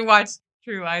 We watched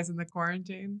True Lies in the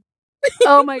quarantine.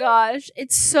 Oh my gosh.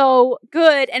 It's so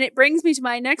good. And it brings me to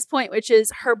my next point, which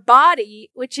is her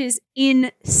body, which is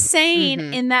insane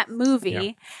in that movie.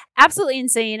 Yeah. Absolutely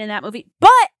insane in that movie. But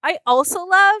I also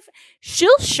love,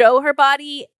 she'll show her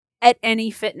body at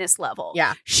any fitness level.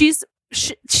 Yeah. She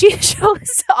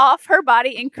shows off her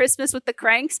body in Christmas with the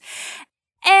Cranks,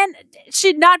 and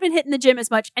she'd not been hitting the gym as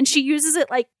much, and she uses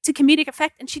it like to comedic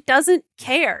effect, and she doesn't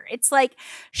care. It's like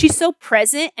she's so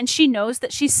present, and she knows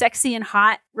that she's sexy and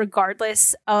hot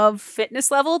regardless of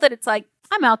fitness level, that it's like,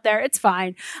 I'm out there, it's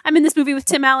fine. I'm in this movie with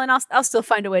Tim Allen, I'll still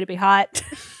find a way to be hot.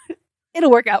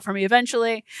 It'll work out for me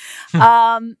eventually.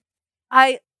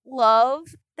 I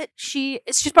love that she's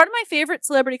part of my favorite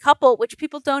celebrity couple, which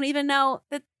people don't even know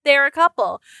that they're a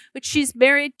couple, which she's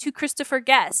married to Christopher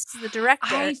Guest, the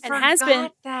director, and has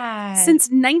been since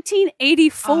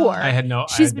 1984.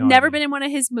 She's never been in one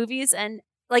of his movies, and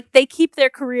like they keep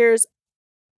their careers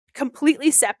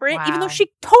completely separate, even though she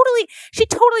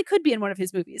totally could be in one of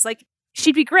his movies. Like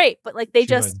she'd be great, but like they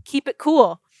just keep it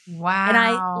cool. Wow. And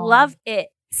I love it.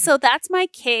 So that's my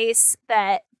case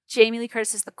that Jamie Lee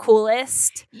Curtis is the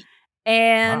coolest.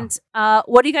 And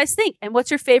what do you guys think? And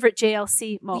what's your favorite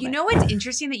JLC moment? You know what's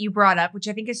interesting that you brought up, which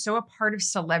I think is so a part of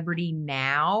celebrity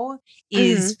now,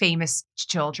 is famous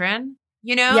children.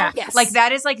 You know? Yeah. Yes. Like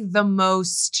that is like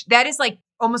that is like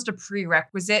almost a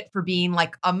prerequisite for being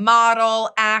like a model,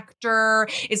 actor.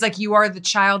 Is like you are the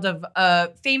child of a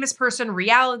famous person,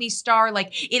 reality star.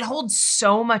 Like it holds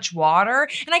so much water.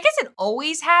 And I guess it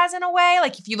always has in a way.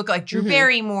 Like if you look at like Drew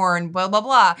Barrymore and blah, blah,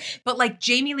 blah. But like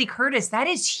Jamie Lee Curtis, that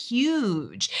is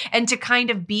huge. And to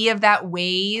kind of be of that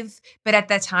wave, but at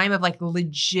that time of like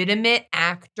legitimate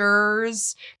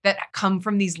actors that come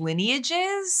from these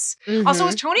lineages. Also,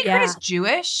 is Tony Curtis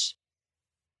Jewish?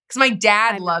 Because my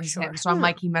dad loves him. So I'm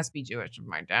like, he must be Jewish if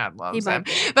my dad loves him.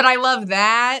 But I love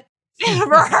that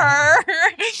for her.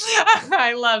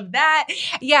 I love that.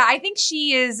 Yeah, I think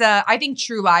she is, I think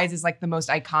True Lies is like the most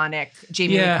iconic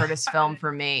Jamie Lee Curtis film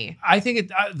for me. I think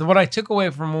what I took away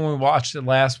from when we watched it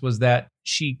last was that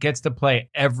she gets to play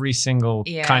every single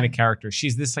kind of character.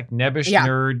 She's this like nebbish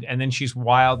nerd, and then she's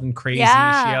wild and crazy.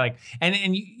 Yeah.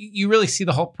 And you really see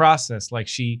the whole process. Like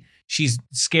she's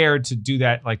scared to do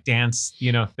that like dance,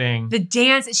 thing. The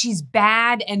dance, she's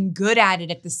bad and good at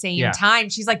it at the same time.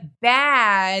 She's like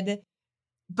bad,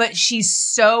 but she's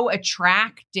so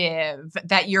attractive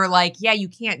that you're like, yeah, you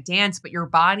can't dance, but your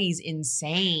body's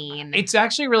insane. It's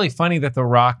actually really funny that The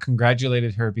Rock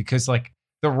congratulated her, because like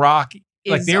The Rock,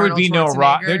 like there would be no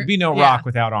Rock. There'd be no Rock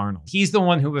without Arnold. He's the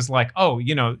one who was like, oh,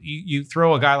 you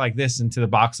throw a guy like this into the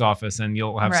box office and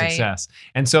you'll have success.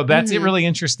 And so that's it really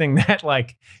interesting that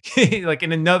like, like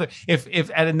in another, if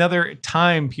at another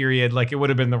time period, like it would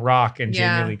have been The Rock and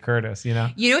Jamie Lee Curtis,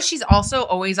 she's also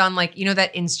always on like,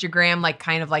 that Instagram, like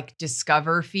kind of like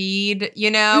discover feed,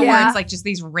 where it's like just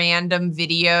these random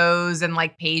videos and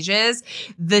like pages.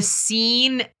 The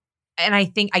scene, and I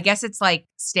guess it's like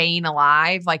Staying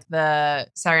Alive, like the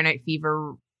Saturday Night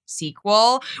Fever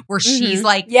sequel, where she's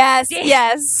like, dancing,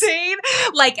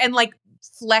 like, and like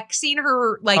flexing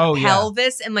her like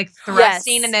pelvis and like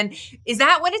thrusting. And then is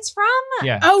that what it's from?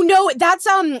 Yeah. Oh no, that's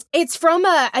it's from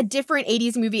a different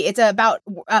 80s movie. It's about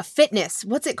fitness.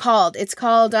 What's it called? It's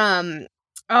called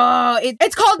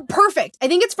it's called Perfect. I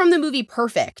think it's from the movie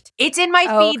Perfect. It's in my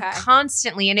feed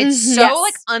constantly, and it's so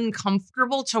like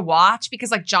uncomfortable to watch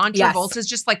because like John Travolta is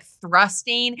just like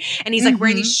thrusting, and he's like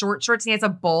wearing these short shorts, and he has a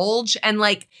bulge, and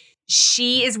like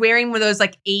she is wearing one of those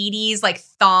like 80s like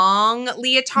thong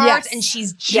leotards, and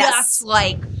she's just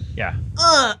like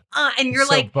and you're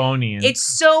so like bony, and it's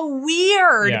so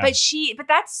weird, but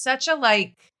that's such a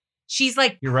like. She's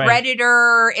like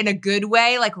Predator in a good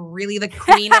way, like really the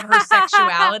queen of her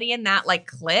sexuality in that like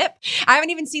clip. I haven't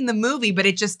even seen the movie, but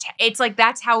it's like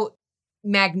that's how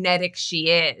magnetic she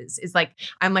is like,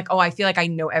 I'm like, oh, I feel like I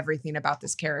know everything about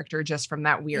this character just from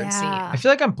that weird scene. I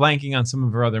feel like I'm blanking on some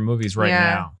of her other movies right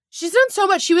now. She's done so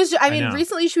much. She was,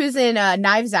 recently she was in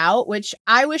Knives Out, which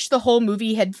I wish the whole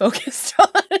movie had focused on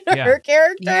her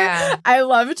character. Yeah. I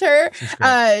loved her.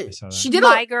 She did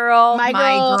My Girl.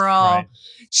 Right.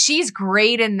 She's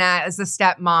great in that as a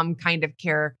stepmom kind of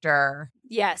character.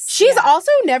 Yes. She's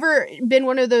also never been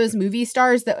one of those movie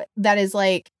stars that is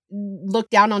like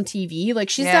looked down on TV. Like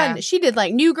she did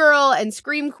like New Girl and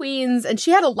Scream Queens, and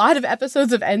she had a lot of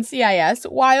episodes of NCIS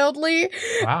wildly.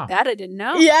 Wow. That I didn't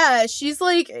know. Yeah, she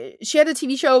had a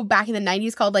TV show back in the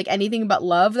 90s called like Anything But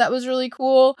Love that was really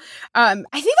cool. I think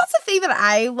that's the thing that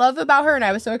I love about her, and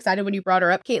I was so excited when you brought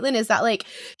her up, Caitlin, is that like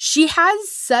she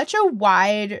has such a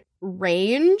wide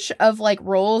range of like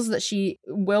roles that she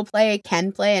will play,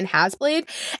 can play, and has played,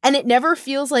 and it never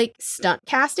feels like stunt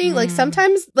casting. Like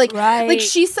sometimes like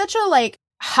she's such a like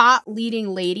hot leading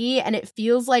lady, and it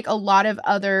feels like a lot of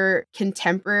other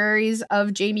contemporaries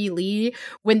of Jamie Lee,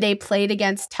 when they played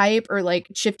against type or like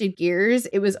shifted gears,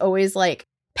 it was always like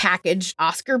packaged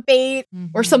Oscar bait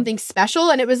or something special,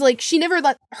 and it was like she never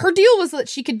let her deal was that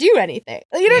she could do anything.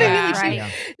 You know what I mean?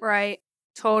 Like Right.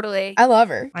 Totally. I love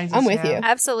her. I'm with you.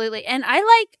 Absolutely. And I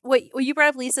like what you brought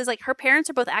up, Lisa, is like her parents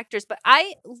are both actors, but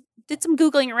I did some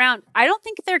Googling around. I don't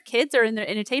think their kids are in the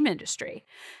entertainment industry.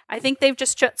 I think they've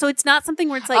just, so it's not something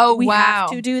where it's like, we have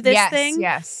to do this thing.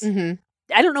 Yes.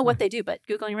 I don't know what they do, but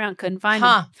Googling around couldn't find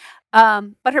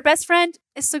them. But her best friend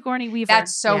is Sigourney Weaver.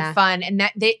 That's so fun. And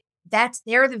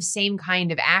they're the same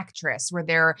kind of actress where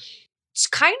they're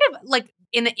kind of like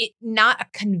not a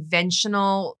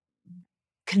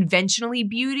conventionally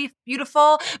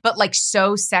beautiful, but like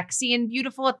so sexy and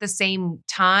beautiful at the same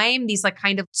time. These like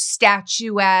kind of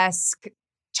statuesque,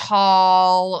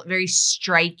 tall, very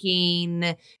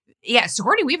striking. Yeah,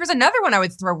 Sigourney Weaver's another one I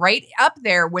would throw right up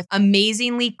there with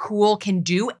amazingly cool, can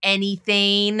do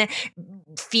anything,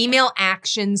 female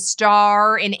action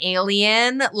star in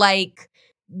Alien, like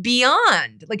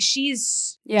beyond. Like she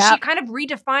kind of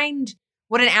redefined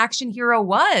what an action hero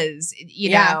was, you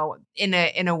know, in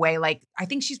a way. Like I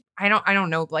think she's I don't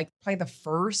know, like probably the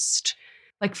first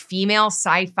like female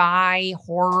sci-fi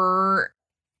horror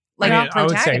like I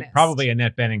would say probably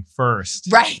Annette Bening first.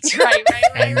 Right.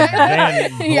 And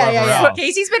then else.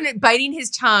 Casey's been biting his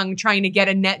tongue trying to get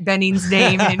Annette Bening's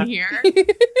name in here.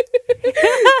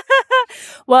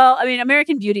 Well, I mean,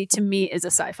 American Beauty to me is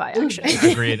a sci-fi action.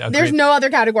 Agreed. There's no other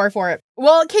category for it.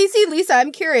 Well, Casey, Lisa,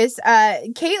 I'm curious.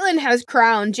 Caitlin has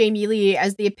crowned Jamie Lee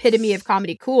as the epitome of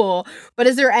comedy cool, but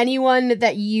is there anyone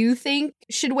that you think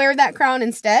should wear that crown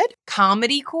instead?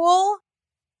 Comedy cool?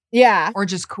 Yeah. Or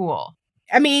just cool?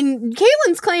 I mean,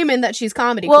 Caitlin's claiming that she's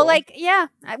comedy cool. Well, like, yeah.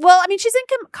 Well, I mean, she's in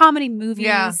comedy movies.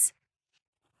 Yeah.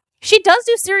 She does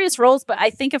do serious roles, but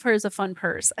I think of her as a fun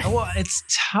person. Well, it's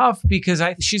tough because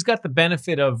she's got the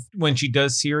benefit of when she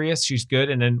does serious, she's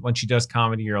good. And then when she does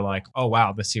comedy, you're like, oh,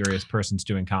 wow, the serious person's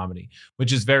doing comedy,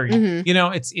 which is very, you know,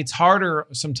 it's harder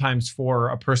sometimes for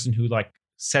a person who like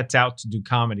sets out to do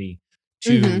comedy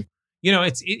to, you know,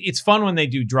 it's fun when they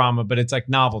do drama, but it's like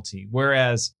novelty.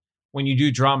 Whereas when you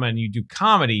do drama and you do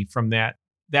comedy from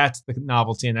that's the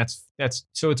novelty. And that's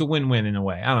so it's a win-win in a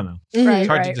way. I don't know. It's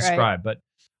hard to describe, but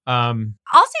I'll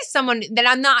say someone that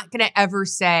I'm not going to ever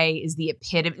say is the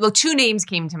epitome. Well, two names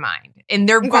came to mind, and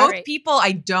they're both people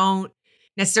I don't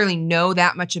necessarily know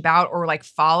that much about or like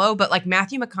follow, but like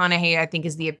Matthew McConaughey, I think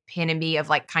is the epitome of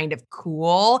like kind of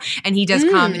cool, and he does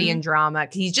comedy and drama.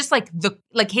 He's just like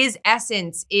his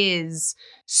essence is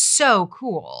so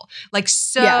cool, like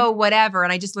whatever.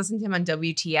 And I just listened to him on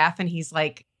WTF, and he's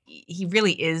like, he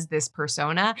really is this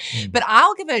persona. But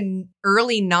I'll give an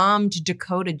early nom to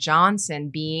Dakota Johnson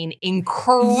being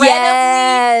incredibly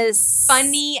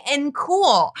funny and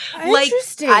cool.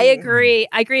 Interesting. I agree.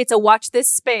 It's a watch this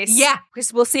space. Yeah.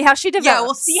 Because we'll see how she develops. Yeah,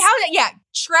 we'll see how,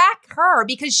 track her,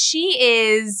 because she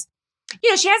is, you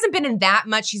know, she hasn't been in that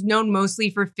much. She's known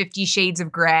mostly for 50 Shades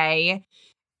of Grey.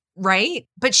 Right?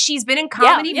 But she's been in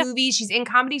comedy movies. She's in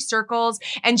comedy circles,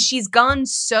 and she's gone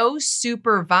so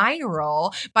super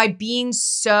viral by being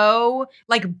so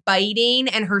like biting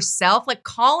and herself, like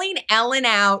calling Ellen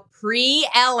out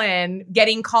pre-Ellen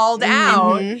getting called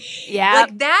out. Yeah.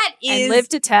 Like that is and live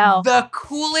to tell. The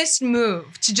coolest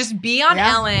move, to just be on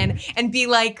Ellen and be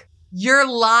like, you're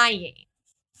lying.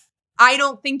 I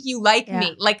don't think you like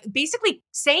me. Like basically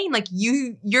saying like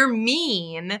you're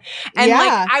mean. And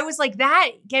like I was like,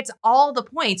 that gets all the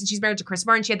points. And she's married to Chris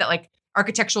Martin. She had that like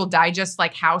Architectural Digest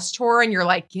like house tour, and you're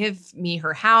like, give me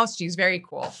her house. She's very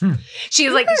cool.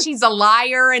 She's like, she's a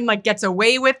liar and like gets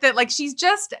away with it. Like she's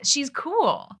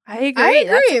cool. I agree.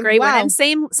 That's a great one. And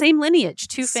same lineage,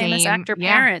 two famous actor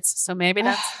parents. So maybe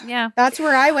that's that's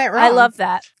where I went wrong. I love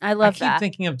that. I keep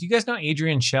thinking of. Do you guys know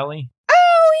Adrienne Shelley?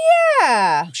 Oh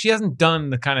yeah. She hasn't done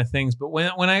the kind of things, but when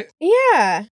I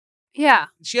Yeah.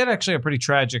 she had actually a pretty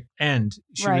tragic end.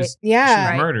 She was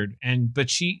murdered, but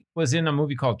she was in a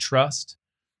movie called Trust,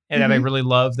 and that I really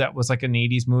loved. That was like an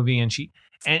 80s movie, and she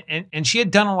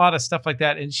had done a lot of stuff like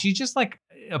that. And she's just like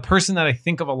a person that I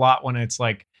think of a lot when it's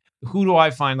like, who do I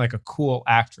find like a cool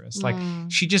actress? Like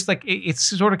she just like it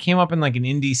sort of came up in like an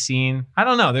indie scene. I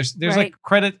don't know. There's like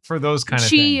credit for those kind of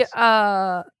things.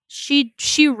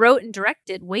 She wrote and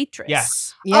directed Waitress.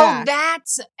 Yes. Yeah.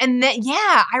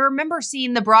 I remember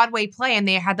seeing the Broadway play, and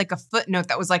they had like a footnote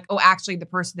that was like, oh, actually the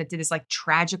person that did this like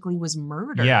tragically was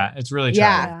murdered. Yeah, it's really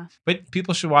tragic. Yeah. But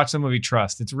people should watch the movie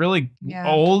Trust. It's really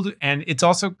old, and it's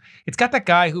got that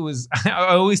guy who was,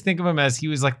 I always think of him as he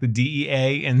was like the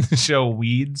DEA in the show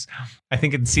Weeds. I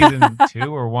think in season 2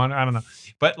 or 1, I don't know.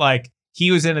 But like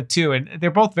he was in it too, and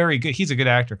they're both very good. He's a good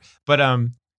actor. But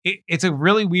it's a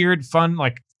really weird, fun,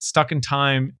 like stuck in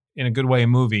time in a good way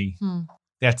movie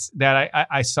that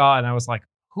I saw, and I was like,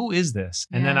 who is this?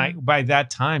 And then by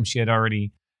that time she had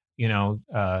already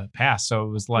passed, so it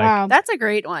was like, wow, that's a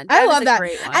great one. I love that.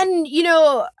 And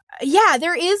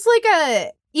there is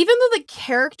like even though the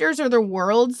characters or the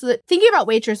worlds that, thinking about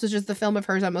Waitress, which is the film of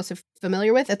hers I'm most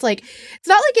familiar with, it's like, it's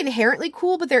not like inherently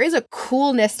cool, but there is a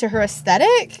coolness to her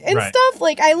aesthetic and stuff.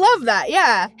 Like I love that.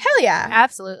 Yeah, hell yeah,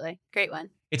 absolutely, great one.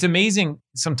 It's amazing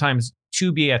sometimes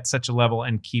to be at such a level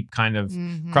and keep kind of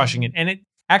crushing it. And it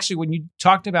actually, when you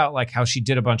talked about like how she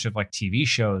did a bunch of like TV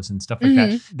shows and stuff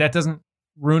like that doesn't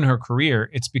ruin her career.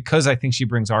 It's because I think she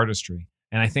brings artistry.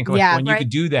 And I think like when you could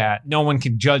do that, no one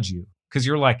can judge you, because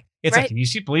you're like, it's like, can you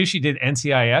believe she did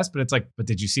NCIS? But it's like, but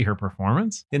did you see her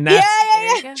performance? And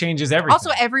that changes everything.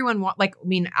 Also, everyone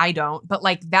I don't, but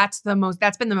like that's been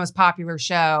the most popular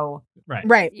show.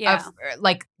 Right. Yeah.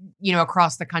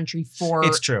 Across the country for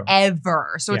it's true.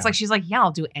 Ever. So it's like, she's like,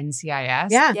 I'll do NCIS.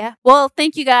 Yeah. Yeah. Well,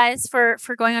 thank you guys for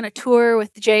going on a tour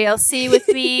with the JLC with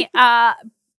me.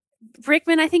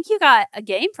 Brickman, I think you got a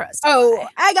game for us. Oh,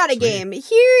 I got a game.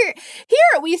 Here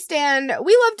at We Stand,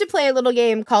 we love to play a little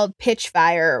game called Pitch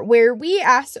Fire, where we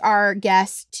ask our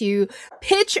guests to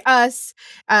pitch us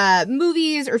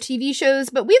movies or TV shows,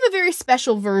 but we have a very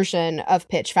special version of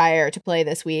Pitch Fire to play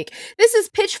this week. This is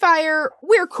Pitch Fire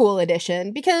We're Cool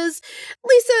Edition, because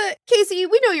Lisa, Casey,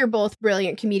 we know you're both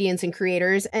brilliant comedians and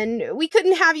creators, and we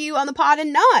couldn't have you on the pod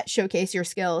and not showcase your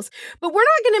skills, but we're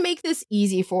not going to make this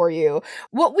easy for you.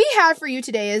 What we have for you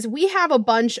today is we have a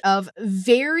bunch of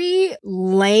very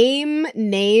lame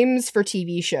names for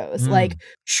TV shows, like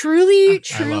truly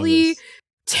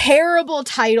terrible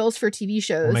titles for TV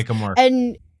shows. We'll make them work.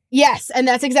 And yes, and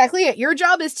that's exactly it. Your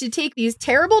job is to take these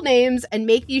terrible names and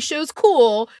make these shows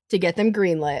cool to get them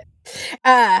greenlit.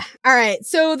 All right.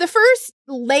 So the first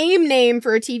lame name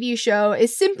for a TV show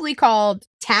is simply called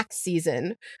Tax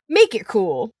Season. Make it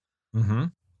cool.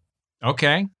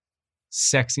 Okay.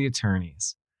 Sexy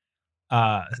attorneys.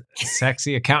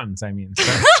 Sexy accountants, I mean.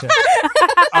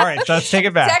 All right, let's take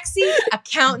it back. Sexy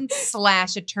accountants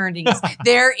 / attorneys.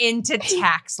 They're into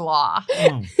tax law.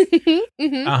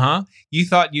 You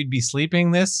thought you'd be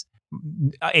sleeping this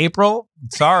April?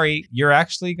 Sorry, you're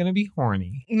actually going to be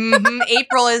horny.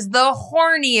 April is the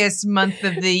horniest month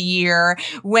of the year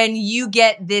when you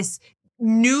get this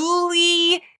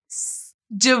newly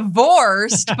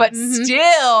divorced but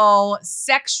still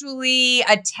sexually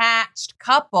attached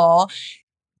couple,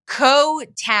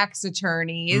 co-tax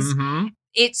attorneys.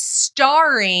 It's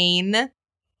starring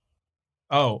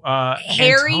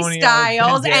Harry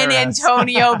Styles and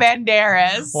Antonio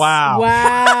Banderas.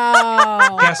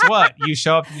 Wow. Guess what? You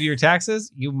show up to do your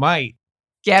taxes, you might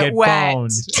get wet.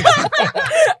 boned.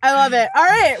 I love it. All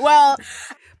right. Well,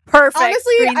 perfect.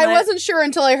 Honestly, I wasn't sure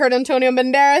until I heard Antonio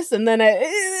Banderas, and then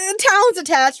talents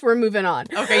attached. We're moving on.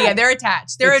 Okay, yeah, they're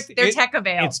attached. They're tech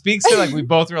avail. It speaks to like we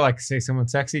both were like, say someone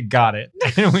sexy, got it,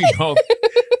 and we both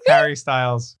Harry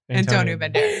Styles, Antonio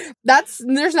Banderas.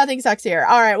 There's nothing sexier.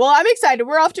 All right, well, I'm excited.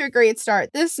 We're off to a great start.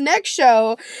 This next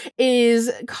show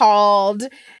is called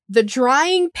The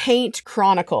Drying Paint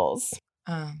Chronicles.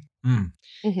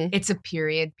 It's a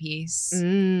period piece.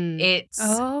 It's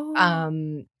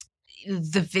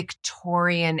the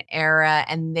Victorian era,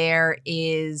 and there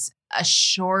is a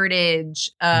shortage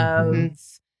of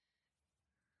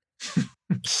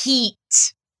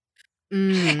heat.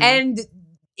 And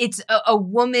it's a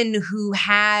woman who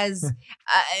has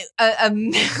a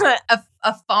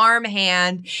a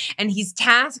farmhand, and he's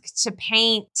tasked to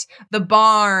paint the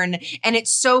barn, and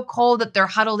it's so cold that they're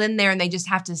huddled in there and they just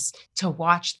have to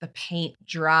watch the paint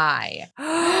dry.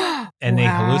 And they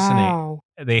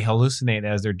hallucinate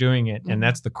as they're doing it, and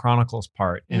that's the Chronicles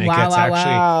part, and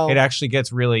it actually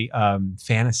gets really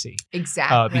fantasy,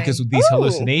 exactly, because of these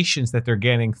hallucinations that they're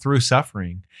getting through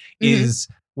suffering is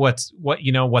what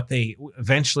they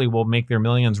eventually will make their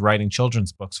millions writing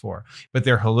children's books for. But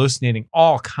they're hallucinating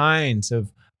all kinds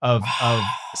of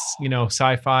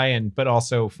sci-fi but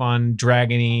also fun,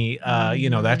 dragony,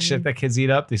 that shit that kids eat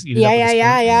up. They eat it up with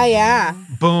a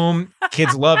spoon. Boom,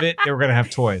 kids love it. They were gonna have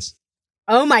toys.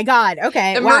 Oh my God.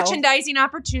 Okay. The merchandising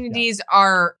opportunities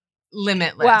are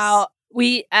limitless. Wow.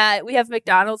 We have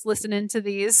McDonald's listening to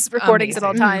these recordings at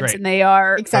all times, and they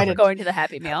are excited going to the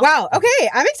Happy Meal. Wow. Okay.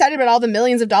 I'm excited about all the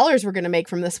millions of dollars we're going to make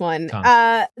from this one.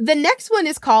 The next one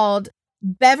is called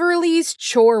Beverly's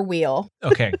Chore Wheel.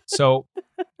 Okay. So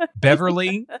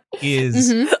Beverly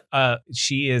is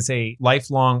she is a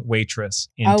lifelong waitress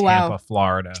in Tampa,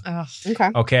 Florida.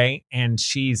 Okay. And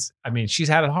she's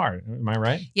had it hard. Am I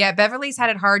right? Yeah, Beverly's had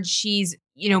it hard. She's,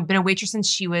 been a waitress since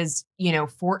she was,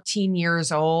 14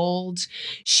 years old.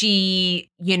 She,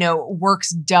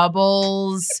 works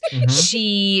doubles.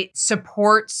 She's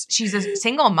a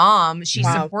single mom. She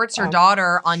supports her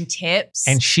daughter on tips.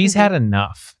 And she's had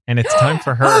enough. And it's time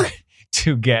for her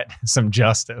to get some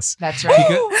justice. That's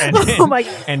right.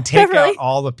 And take out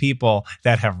all the people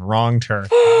that have wronged her.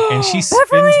 And she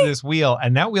spins this wheel,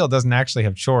 and that wheel doesn't actually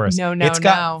have chores. It's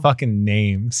got fucking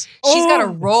names. She's got to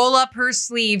roll up her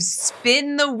sleeves,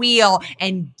 spin the wheel,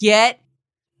 and get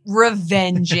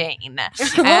revenging.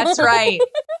 That's right.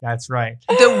 That's right.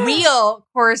 The wheel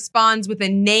corresponds with a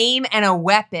name and a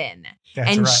weapon.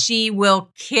 She will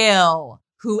kill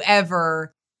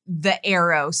whoever the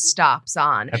arrow stops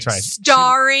on. That's right.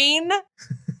 Starring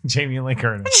Jamie Lee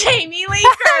Curtis. Jamie Lee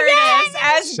Curtis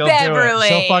as Beverly.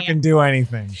 She'll fucking do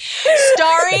anything.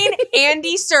 Starring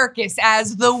Andy Serkis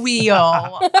as the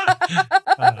wheel.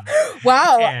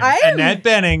 Wow. And Annette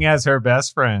Bening as her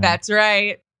best friend. That's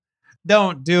right.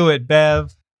 Don't do it,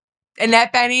 Bev.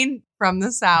 Annette Bening from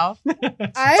the South.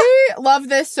 I love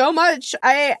this so much.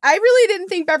 I really didn't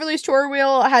think Beverly's Chore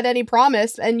Wheel had any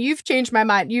promise, and you've changed my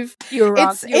mind. You were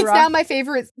wrong. It's now my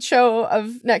favorite show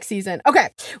of next season. Okay,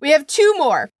 we have two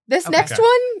more. This next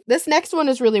one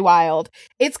is really wild.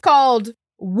 It's called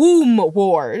Womb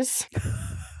Wars.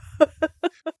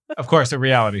 Of course, a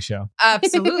reality show.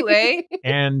 Absolutely.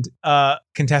 And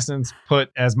contestants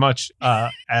put as much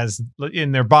as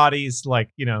in their bodies, like,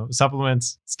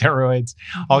 supplements, steroids,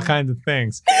 all kinds of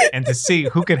things. And to see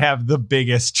who could have the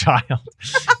biggest child.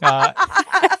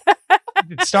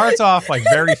 It starts off like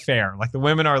very fair. Like the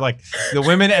women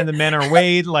and the men are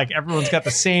weighed. Like everyone's got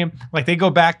the same, like they go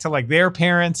back to like their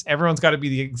parents. Everyone's got to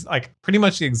be pretty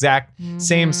much the exact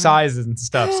same sizes and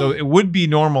stuff. So it would be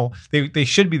normal. They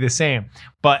should be the same,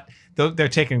 but they're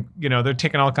taking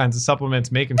all kinds of supplements,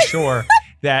 making sure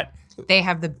that they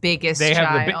have the biggest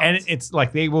child. And it's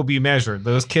like they will be measured.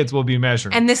 Those kids will be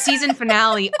measured. And the season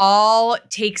finale all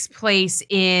takes place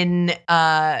in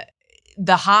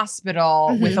the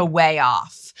hospital with a weigh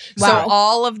off. Wow. So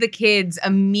all of the kids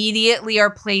immediately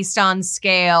are placed on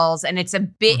scales, and it's a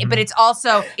bit, but it's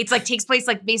like takes place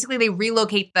like basically they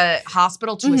relocate the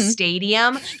hospital to a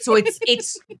stadium. So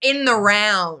it's in the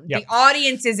round. Yep. The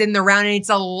audience is in the round, and it's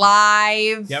a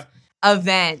live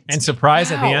event. And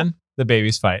surprise at the end, the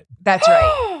babies fight. That's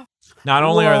right. Not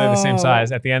only are they the same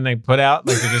size, at the end they put out,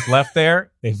 like they're just left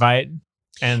there, they fight.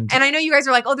 And I know you guys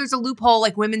are like, oh, there's a loophole,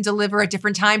 like women deliver at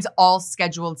different times, all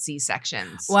scheduled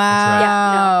C-sections. Wow. That's right.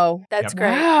 Yeah, no, that's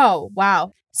great.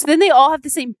 Wow. So then they all have the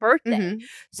same birthday.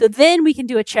 So then we can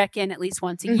do a check-in at least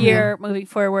once a year moving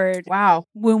forward. Wow.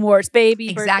 Womb Wars baby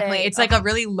Exactly. birthday. It's like a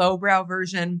really lowbrow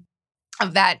version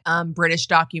of that British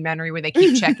documentary where they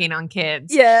keep checking on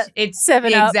kids. Yeah. It's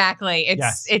 7-Up. Exactly.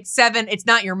 It's 7. It's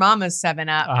not your mama's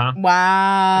 7-Up. Uh-huh.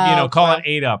 Wow. Call it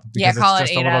 8-Up because call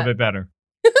it's just it a little 8-Up. bit better.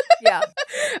 Yeah.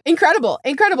 Incredible.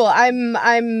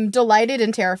 I'm delighted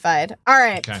and terrified. All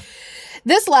right. Okay.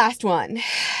 This last one,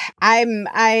 I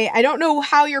don't know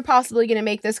how you're possibly going to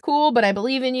make this cool, but I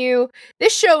believe in you.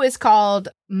 This show is called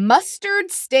Mustard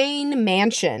Stain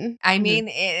Mansion. I mean,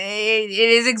 it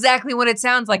is exactly what it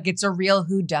sounds like. It's a real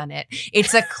whodunit.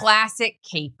 It's a classic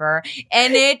caper,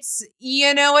 and it's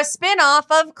a spinoff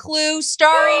of Clue,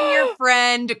 starring your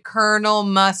friend Colonel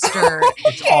Mustard.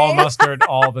 It's all mustard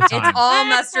all the time. It's all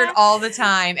mustard all the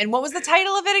time. And what was the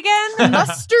title of it again?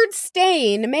 Mustard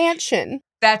Stain Mansion.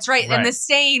 That's right. Right. And the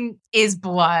stain is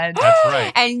blood. That's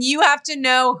right. And you have to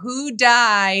know who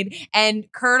died. And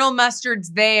Colonel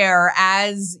Mustard's there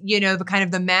as, the kind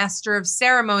of the master of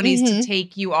ceremonies to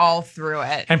take you all through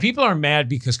it. And people are mad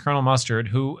because Colonel Mustard,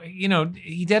 who,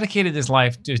 he dedicated his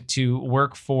life to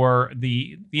work for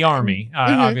the army,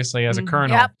 obviously as a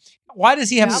colonel. Yep. Why does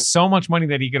he have so much money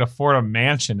that he could afford a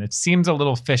mansion? It seems a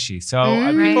little fishy. So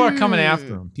people are coming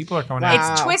after him. People are coming after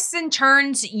him. It's twists and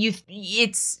turns.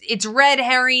 It's red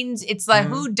herrings. It's like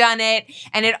who done it,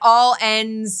 and it all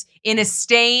ends in a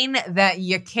stain that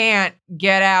you can't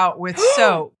get out with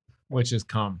soap, which is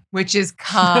cum. Wow.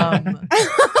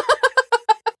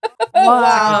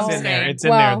 It's in there. It's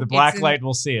in there. The black light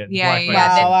will see it.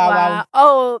 Wow.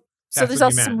 Oh. So That's there's what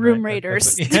also you some meant, room right?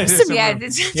 raiders. It's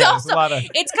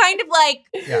kind of like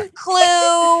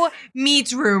Clue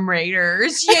meets Room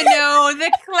Raiders,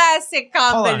 the classic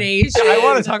combination. I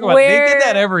want to talk about they did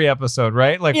that every episode,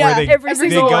 right? Like where they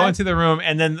go into the room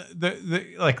and then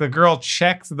the girl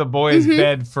checks the boy's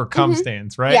bed for cum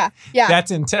stains, right? Yeah. That's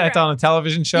on a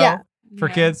television show for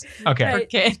kids? Okay. For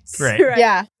kids. Great. Right.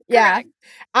 Yeah. Correct.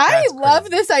 I love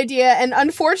this idea, and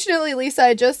unfortunately, Lisa,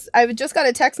 I just got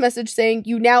a text message saying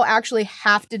you now actually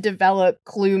have to develop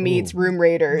Clue meets Room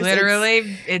Raiders.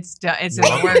 Literally, it's done. It's in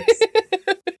the works.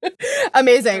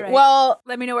 Amazing. Right. Well,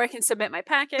 let me know where I can submit my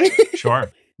package.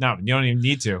 Sure. No, you don't even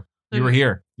need to. You were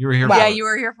here. You were here. Yeah, you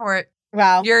were here for it.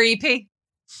 Wow. Your EP.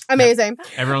 Amazing.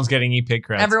 Everyone's getting EP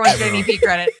credit. Everyone's getting EP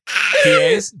credit.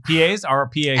 PAs are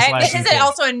PA And slash this EP. is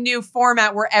also a new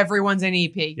format where everyone's an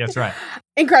EP. That's right.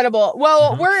 Incredible.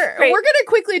 Well, we're going to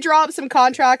quickly draw up some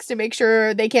contracts to make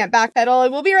sure they can't backpedal,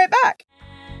 and we'll be right back.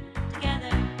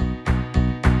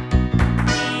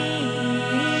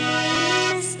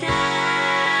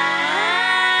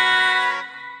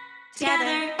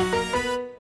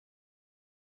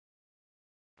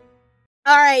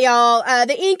 All right, y'all.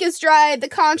 The ink is dried, the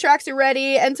contracts are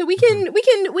ready, and so we can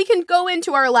go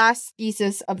into our last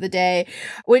thesis of the day,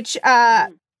 which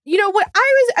what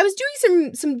I was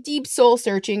doing some deep soul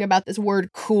searching about this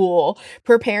word cool,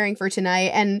 preparing for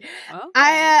tonight, and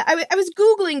I was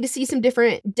Googling to see some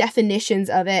different definitions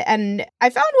of it, and I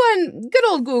found one, good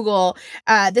old Google,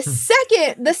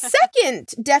 the second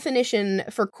definition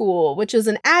for cool, which is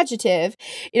an adjective.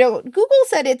 Google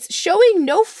said it's showing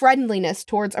no friendliness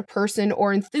towards a person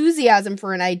or enthusiasm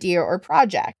for an idea or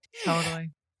project.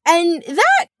 Totally. And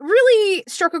that really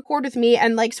struck a chord with me,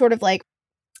 and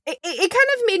it kind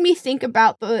of made me think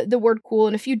about the word cool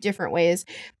in a few different ways.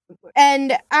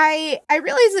 And I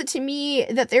realized that to me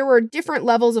that there were different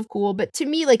levels of cool, but to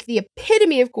me, the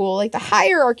epitome of cool, the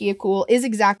hierarchy of cool is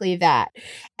exactly that.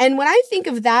 And when I think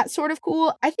of that sort of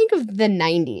cool, I think of the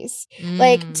 90s.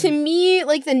 To me,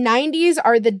 the 90s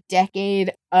are the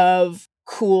decade of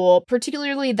cool,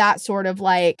 particularly that sort of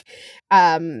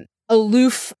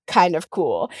aloof kind of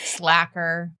cool.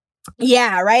 Slacker.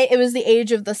 Yeah, right? It was the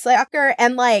age of the slacker.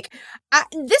 And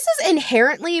this is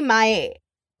inherently my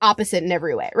opposite in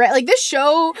every way, right? This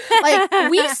show,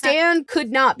 We Stand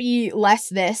could not be less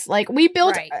this. We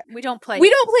built... Right. We don't play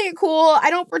it cool.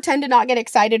 I don't pretend to not get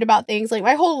excited about things.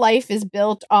 My whole life is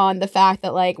built on the fact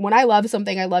that, when I love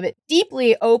something, I love it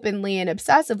deeply, openly, and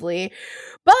obsessively.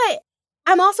 But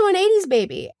I'm also an 80s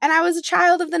baby, and I was a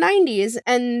child of the 90s.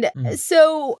 And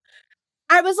so...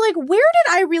 I was where did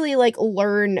I really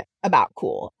learn about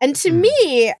cool? And to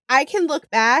me, I can look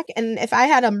back, and if I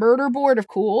had a murder board of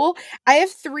cool, I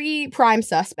have 3 prime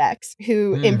suspects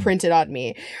who imprinted on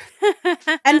me.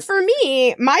 And for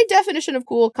me, my definition of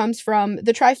cool comes from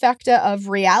the trifecta of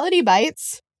Reality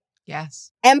Bites,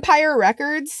 yes, Empire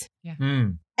Records,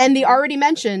 and the already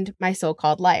mentioned My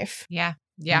So-Called Life. Yeah.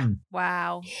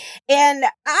 Wow. And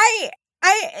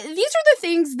these are the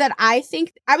things that I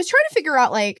think I was trying to figure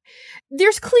out.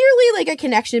 There's clearly a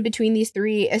connection between these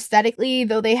 3 aesthetically,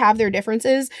 though they have their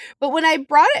differences. But when I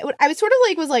brought it, I was sort of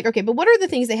okay, but what are the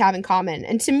things they have in common?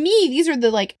 And to me, these are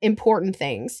the important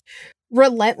things.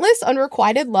 Relentless,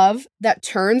 unrequited love that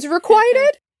turns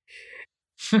requited.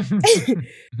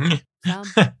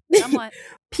 Somewhat.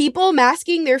 People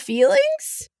masking their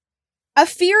feelings. A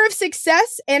fear of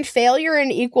success and failure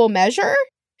in equal measure.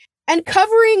 And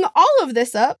covering all of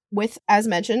this up with, as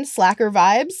mentioned, slacker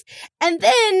vibes. And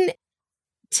then,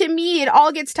 to me, it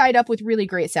all gets tied up with really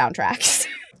great soundtracks.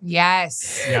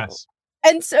 Yes.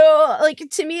 And so, like,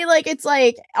 to me, like, it's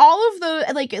like all of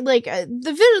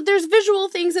the there's visual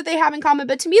things that they have in common,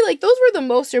 but to me, like, those were the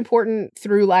most important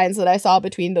through lines that I saw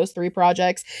between those 3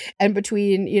 projects and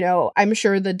between, you know, I'm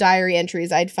sure the diary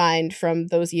entries I'd find from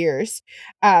those years.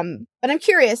 But I'm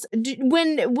curious,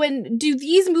 when do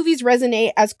these movies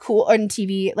resonate as cool on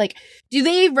TV? Like, do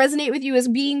they resonate with you as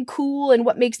being cool, and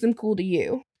what makes them cool to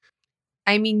you?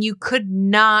 I mean, you could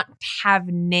not have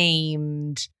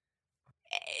named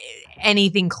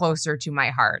anything closer to my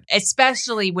heart,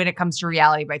 especially when it comes to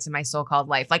Reality Bites and My So-Called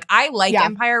Life. Like, I like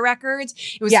Empire Records.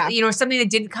 It was, you know, something that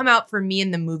didn't come out for me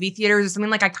in the movie theaters, or something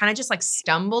like I kind of just like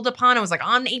stumbled upon. I was like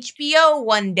on HBO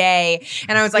one day,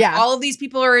 and I was like, all of these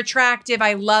people are attractive.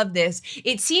 I love this.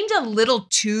 It seemed a little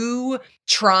too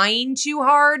trying too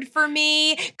hard for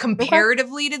me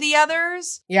comparatively to the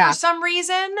others for some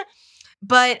reason.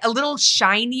 But a little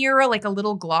shinier, like a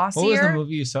little glossier. What was the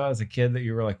movie you saw as a kid that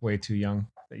you were like way too young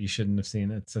that you shouldn't have seen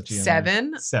it? Such a young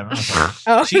 7. Age? 7.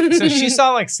 Okay. So she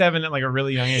saw like 7 at like a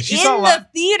really young age. She saw a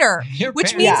lot the theater,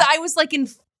 which means I was like in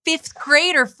 5th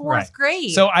grade or 4th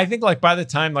grade. So I think like by the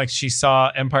time like she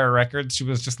saw Empire Records, she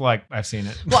was just like, I've seen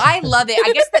it. Well, I love it.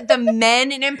 I guess that the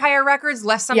men in Empire Records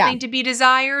left something to be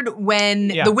desired when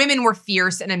the women were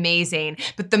fierce and amazing,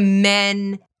 but the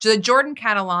men, the Jordan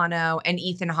Catalano and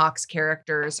Ethan Hawke's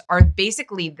characters are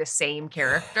basically the same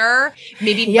character.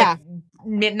 Maybe like,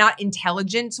 not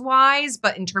intelligence wise,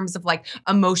 but in terms of like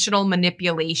emotional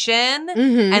manipulation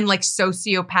and like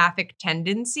sociopathic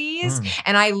tendencies.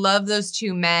 And I love those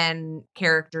 2 men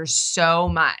characters so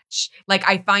much. Like,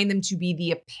 I find them to be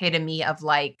the epitome of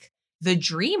like the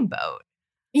dreamboat.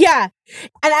 Yeah.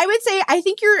 And I would say, I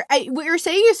think what you're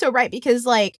saying is so right, because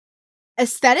like,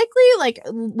 aesthetically, like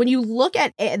when you look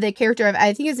at the character of,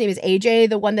 I think his name is AJ,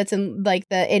 the one that's in like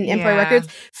in Empire Records,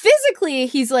 physically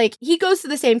he's like, he goes to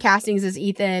the same castings as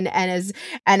Ethan and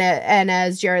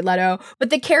as Jared Leto, but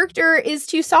the character is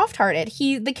too soft-hearted.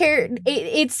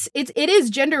 It is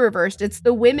gender reversed. It's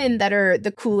the women that are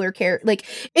the cooler character. Like,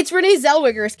 it's Renee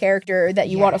Zellweger's character that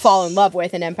you want to fall in love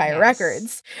with in Empire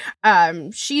Records.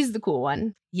 She's the cool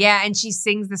one. Yeah, and she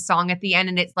sings the song at the end,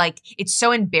 and it's like, it's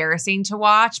so embarrassing to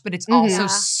watch, but it's also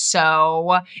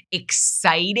so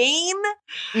exciting.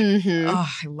 Oh,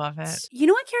 I love it. You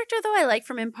know what character, though, I like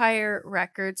from Empire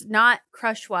Records? Not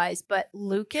crush-wise, but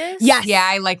Lucas. Yes. Yeah,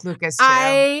 I like Lucas, too.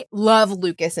 I love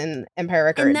Lucas in Empire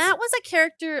Records. And that was a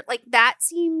character, like, that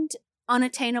seemed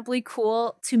unattainably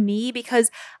cool to me,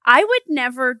 because I would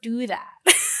never do that.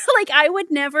 Like, I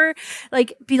would never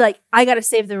like be like, I gotta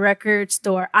save the record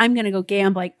store, I'm gonna go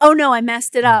gambling, oh no, I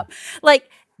messed it up. Like,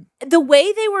 the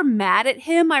way they were mad at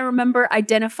him, I remember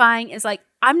identifying as like,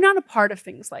 I'm not a part of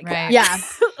things like that. Yeah.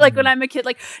 Like, when I'm a kid,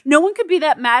 like, no one could be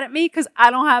that mad at me because I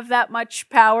don't have that much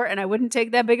power and I wouldn't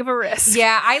take that big of a risk.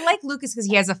 Yeah, I like Lucas because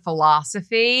he has a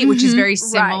philosophy, which is very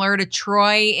similar to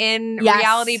Troy in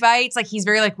Reality Bites. Like, he's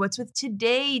very like, what's with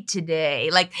today?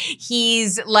 Like,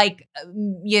 he's like,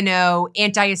 you know,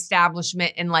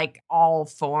 anti-establishment in like all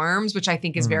forms, which I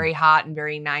think is very hot and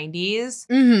very 90s.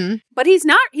 But he's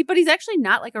not, but he's actually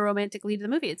not like a romantic lead of the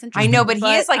movie. It's interesting. I know, but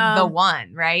he is like the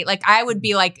one, right? Like, I would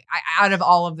be like, out of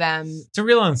all of them, it's a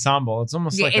real ensemble. It's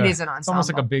almost like it is an ensemble. It's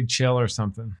almost like a Big Chill or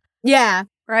something. Yeah,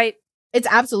 right. It's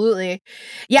absolutely,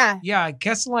 yeah. I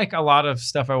guess like a lot of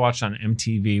stuff I watched on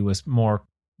MTV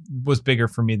was bigger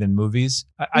for me than movies.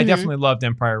 I definitely loved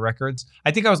Empire Records.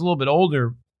 I think I was a little bit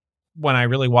older when I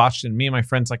really watched it. And me and my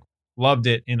friends like loved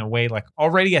it in a way, like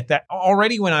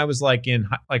already when I was like in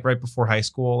like right before high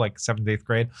school, like 7th, 8th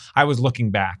grade, I was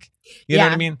looking back. You know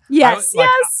what I mean? Yes,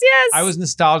 yes. I was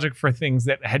nostalgic for things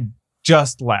that had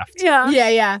just left.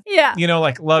 Yeah. You know,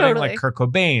 like loving like Kurt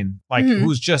Cobain, like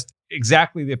who's just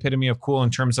exactly the epitome of cool in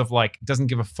terms of like doesn't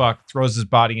give a fuck, throws his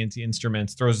body into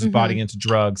instruments, throws his body into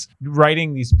drugs,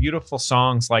 writing these beautiful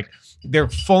songs. Like, they're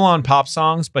full on pop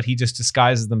songs, but he just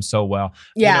disguises them so well.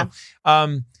 Yeah.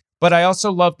 You know? But I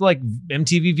also loved like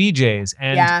MTV VJs.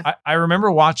 And I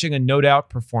remember watching a No Doubt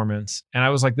performance, and I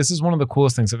was like, this is one of the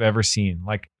coolest things I've ever seen.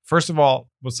 Like, first of all,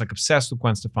 was like obsessed with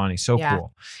Gwen Stefani. So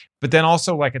cool. But then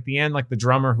also like at the end, like the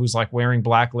drummer who's like wearing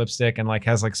black lipstick and like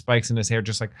has like spikes in his hair,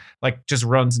 just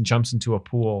runs and jumps into a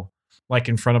pool, like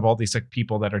in front of all these like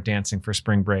people that are dancing for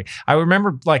spring break. I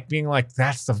remember like being like,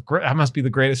 that must be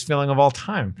the greatest feeling of all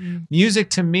time.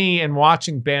 Music to me and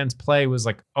watching bands play was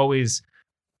like always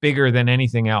bigger than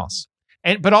anything else.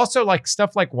 But also like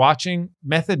stuff like watching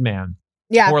Method Man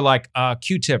or like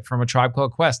Q-Tip from A Tribe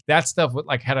Called Quest. That stuff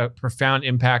like had a profound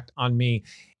impact on me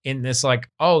in this like,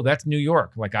 oh, that's New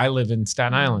York. Like I live in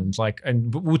Staten Island, like,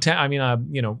 and Wu-Tang, I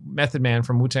mean, Method Man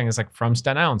from Wu-Tang is like from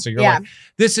Staten Island. So you're like,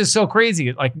 this is so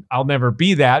crazy. Like I'll never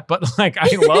be that, but like,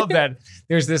 I love that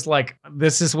there's this, like,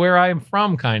 this is where I am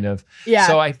from kind of. Yeah.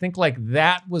 So I think like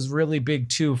that was really big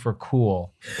too for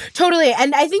cool. Totally.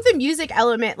 And I think the music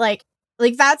element, like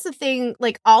that's the thing,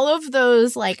 like all of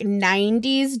those like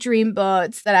 90s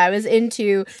dreamboats that I was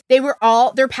into, they were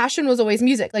all, their passion was always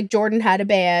music. Like Jordan had a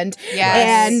band.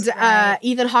 Yes. And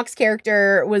Ethan Hawke's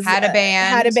character had a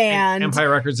band. And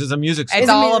Empire Records is a music store. It's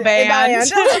all a band.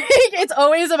 It's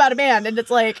always about a band. And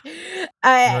it's like,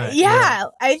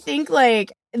 I think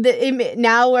like,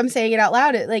 now I'm saying it out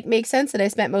loud, it like makes sense that I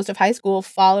spent most of high school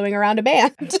following around a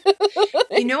band.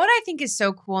 You know what I think is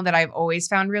so cool and that I've always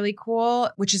found really cool,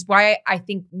 which is why I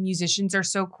think musicians are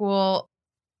so cool.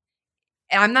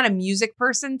 And I'm not a music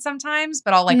person sometimes,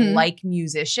 but I'll like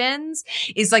musicians,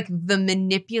 is like the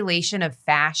manipulation of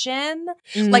fashion.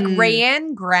 Like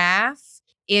Rayanne Graff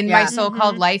in My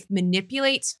So-Called Life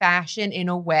manipulates fashion in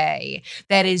a way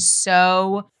that is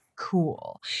so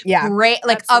cool. Yeah. Great.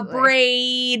 Like absolutely. A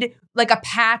braid, like a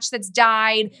patch that's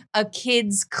dyed, a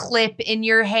kid's clip in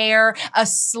your hair, a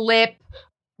slip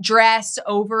dress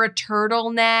over a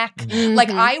turtleneck. Mm-hmm.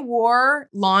 Like I wore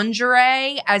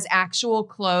lingerie as actual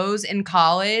clothes in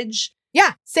college.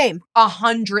 Yeah, same.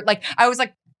 100. Like I was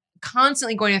like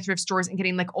constantly going to thrift stores and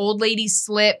getting like old lady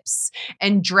slips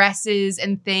and dresses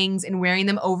and things and wearing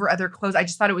them over other clothes. I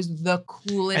just thought it was the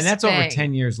coolest And that's thing. over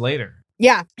 10 years later.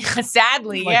 Yeah.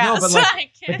 Sadly, like, yeah. No,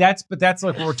 but that's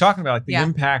like what we're talking about. Like the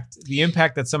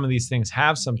impact that some of these things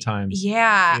have sometimes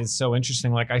is so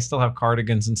interesting. Like I still have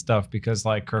cardigans and stuff because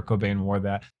like Kurt Cobain wore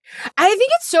that. I think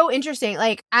it's so interesting.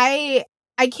 Like I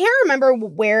can't remember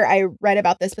where I read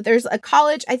about this, but there's a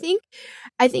college, I think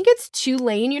it's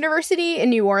Tulane University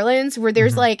in New Orleans, where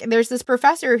there's there's this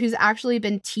professor who's actually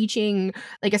been teaching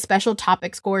like a special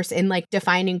topics course in like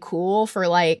defining cool for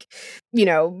like,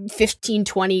 15,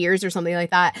 20 years or something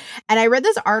like that. And I read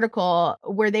this article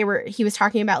where he was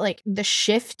talking about like the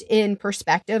shift in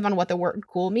perspective on what the word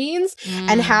cool means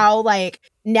and how like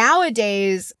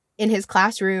nowadays in his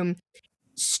classroom,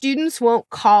 students won't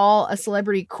call a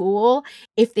celebrity cool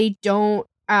if they don't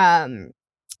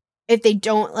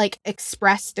like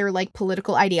express their like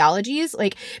political ideologies.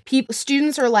 Like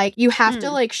students are like, you have to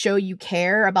like show you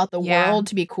care about the world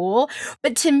to be cool.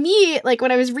 But to me, like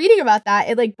when I was reading about that,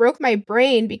 it like broke my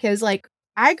brain because like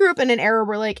I grew up in an era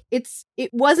where like it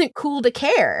wasn't cool to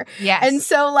care. Yes. And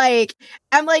so like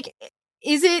I'm like,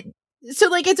 is it so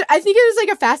like I think it was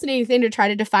like a fascinating thing to try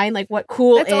to define like what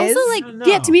cool is. Also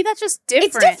like to me that's just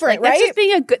different. It's different, like, right?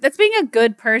 That's being a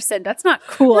good person. That's not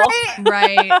cool.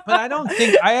 Right. But I don't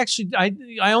think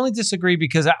I only disagree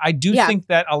because I do think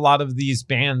that a lot of these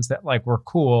bands that like were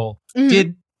cool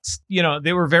did,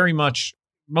 they were very much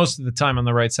most of the time on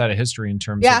the right side of history in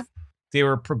terms of they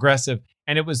were progressive,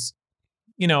 and it was,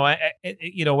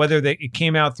 whether it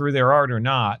came out through their art or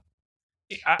not.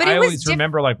 I always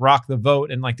remember like Rock the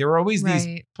Vote, and like there were always these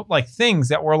like things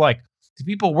that were like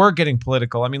people were getting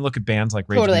political. I mean, look at bands like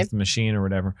Rage Against the Machine or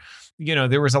whatever.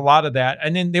 There was a lot of that,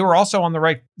 and then they were also on the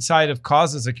right side of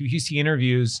causes. Like you see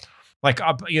interviews like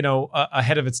up,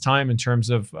 ahead of its time in terms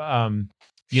of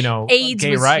AIDS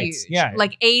gay was rights. Huge. Yeah.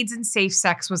 Like AIDS and safe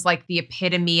sex was like the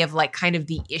epitome of like kind of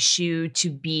the issue to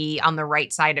be on the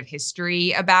right side of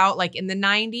history about, like in the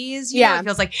 90s. You know, it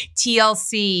feels like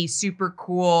TLC, super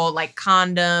cool, like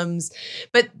condoms.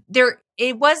 But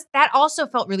that also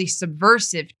felt really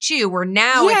subversive too, where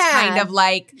now it's kind of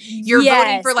like you're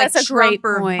voting for like Trump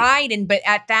or Biden. But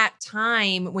at that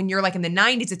time, when you're like in the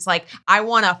 90s, it's like, I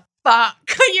want to fuck,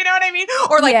 you know what I mean?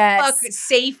 Or like fuck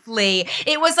safely.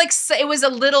 It was like, it was a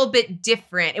little bit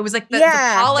different. It was like the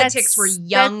politics were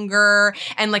younger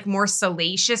and like more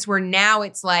salacious, where now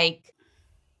it's like,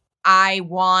 I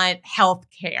want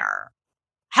healthcare.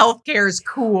 Healthcare is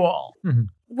cool. Mm-hmm.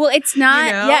 Well, it's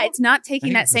not, it's not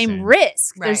taking that same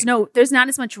risk. Right. There's not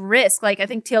as much risk. Like I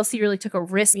think TLC really took a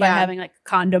risk by having like a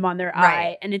condom on their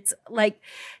eye. And it's like,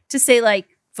 to say like,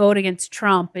 vote against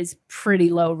Trump is pretty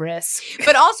low risk.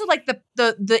 But also like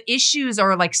the issues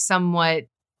are like somewhat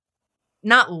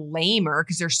not lamer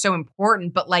because they're so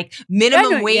important, but like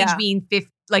minimum wage being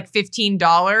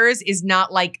 $15 is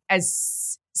not like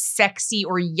as sexy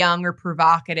or young or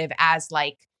provocative as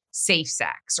like safe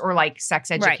sex or like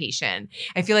sex education.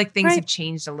 I feel like things have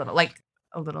changed a little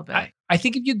bit. I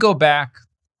think if you go back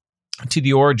to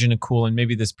the origin of cool, and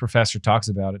maybe this professor talks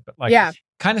about it, but like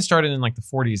kind of started in like the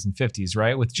 40s and 50s,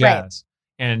 right? With jazz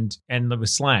and with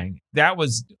slang. That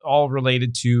was all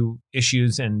related to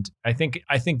issues. And I think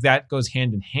that goes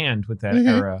hand in hand with that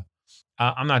era.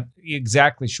 I'm not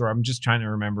exactly sure. I'm just trying to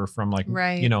remember from like,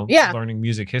 Right. learning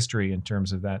music history in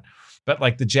terms of that. But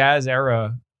like the jazz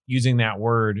era, using that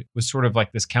word was sort of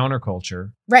like this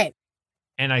counterculture. Right.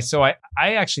 And I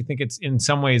actually think it's in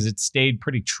some ways it stayed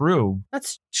pretty true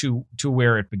to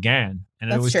where it began.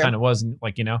 And it always kind of wasn't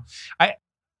like,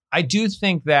 I do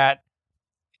think that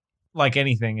like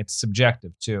anything, it's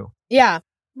subjective too. Yeah.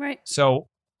 Right. So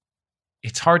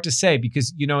it's hard to say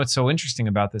because, what's so interesting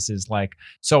about this is like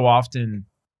so often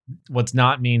what's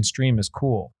not mainstream is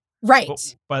cool.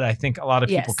 Right. But I think a lot of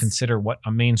people consider what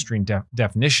a mainstream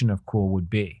definition of cool would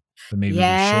be, but maybe we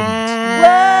shouldn't.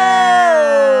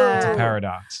 Whoa! It's a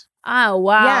paradox. Oh,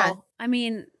 wow. Yeah. I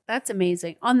mean, that's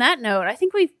amazing. On that note, I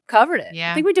think we've covered it.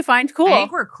 Yeah. I think we defined cool. I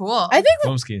think we're cool. I think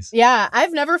Homeskis. Yeah,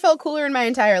 I've never felt cooler in my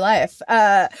entire life.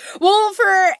 Well,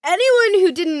 for anyone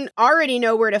who didn't already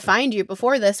know where to find you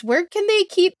before this, where can they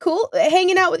keep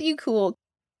hanging out with you cool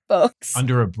folks?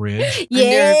 Under a bridge.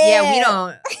 Yeah. We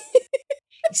don't.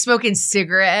 Smoking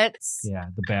cigarettes. Yeah,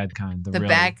 the bad kind. The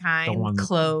bad kind. The one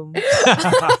cloves.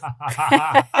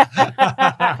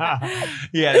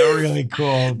 Yeah, they're really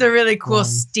cool. The really cool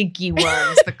stinky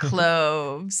ones, the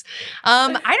cloves.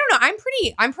 I don't know.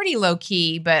 I'm pretty low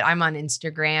key, but I'm on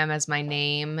Instagram as my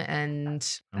name, and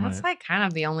that's like kind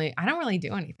of the only. I don't really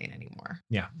do anything anymore.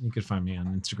 Yeah, you could find me on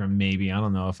Instagram. Maybe I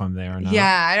don't know if I'm there or not.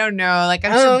 Yeah, I don't know. Like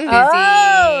I'm so busy.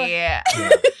 Yeah.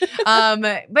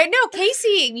 But no,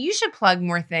 Casey, you should plug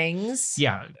more things.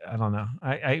 Yeah, I don't know.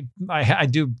 I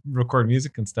do record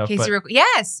music and stuff. Casey, but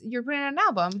yes, you're putting out an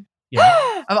album.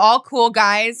 Yeah. Of all cool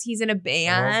guys, he's in a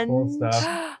band. All cool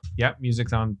stuff. Yep,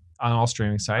 music's on all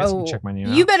streaming sites. You can check my name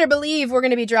out. You better believe we're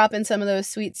going to be dropping some of those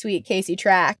sweet, sweet Casey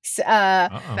tracks.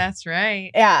 That's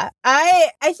right. Yeah, I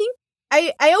think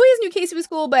I always knew Casey was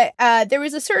cool, but there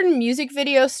was a certain music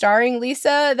video starring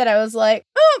Lisa that I was like,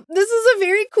 oh, this is a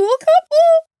very cool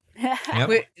couple.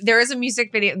 Yep. There is a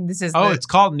music video. This is it's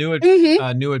called Knew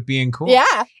It Being Cool.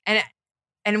 Yeah,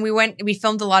 and we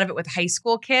filmed a lot of it with high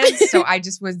school kids. So I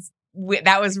just was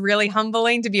that was really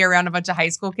humbling to be around a bunch of high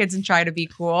school kids and try to be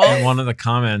cool. And one of the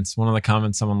comments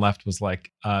someone left was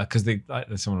like, because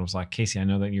someone was like, Casey, I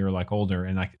know that you're like older,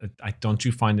 and I don't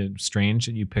you find it strange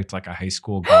that you picked like a high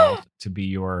school girl to be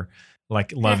your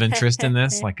like love interest in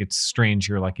this? Like it's strange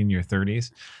you're like in your 30s.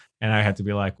 And I had to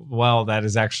be like, well, that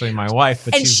is actually my wife.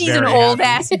 But and she's an old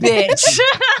ass bitch.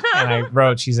 And I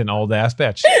wrote, she's an old ass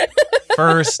bitch.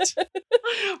 First.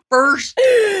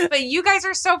 But you guys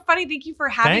are so funny. Thank you for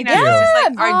having us. You. This is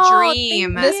like our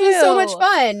dream. This was so much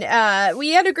fun.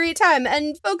 We had a great time.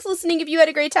 And folks listening, if you had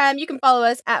a great time, you can follow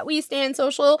us at We Stand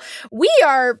Social. We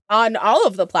are on all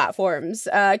of the platforms.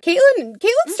 Caitlin's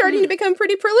starting to become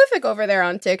pretty prolific over there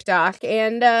on TikTok.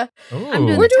 And we're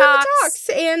doing the talks.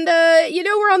 And,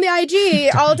 we're on the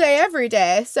IG all day, every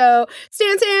day. So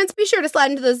Stans, be sure to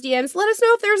slide into those DMs. Let us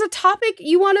know if there's a topic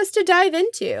you want us to dive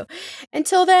into.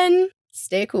 Until then,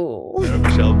 stay cool.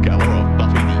 Michelle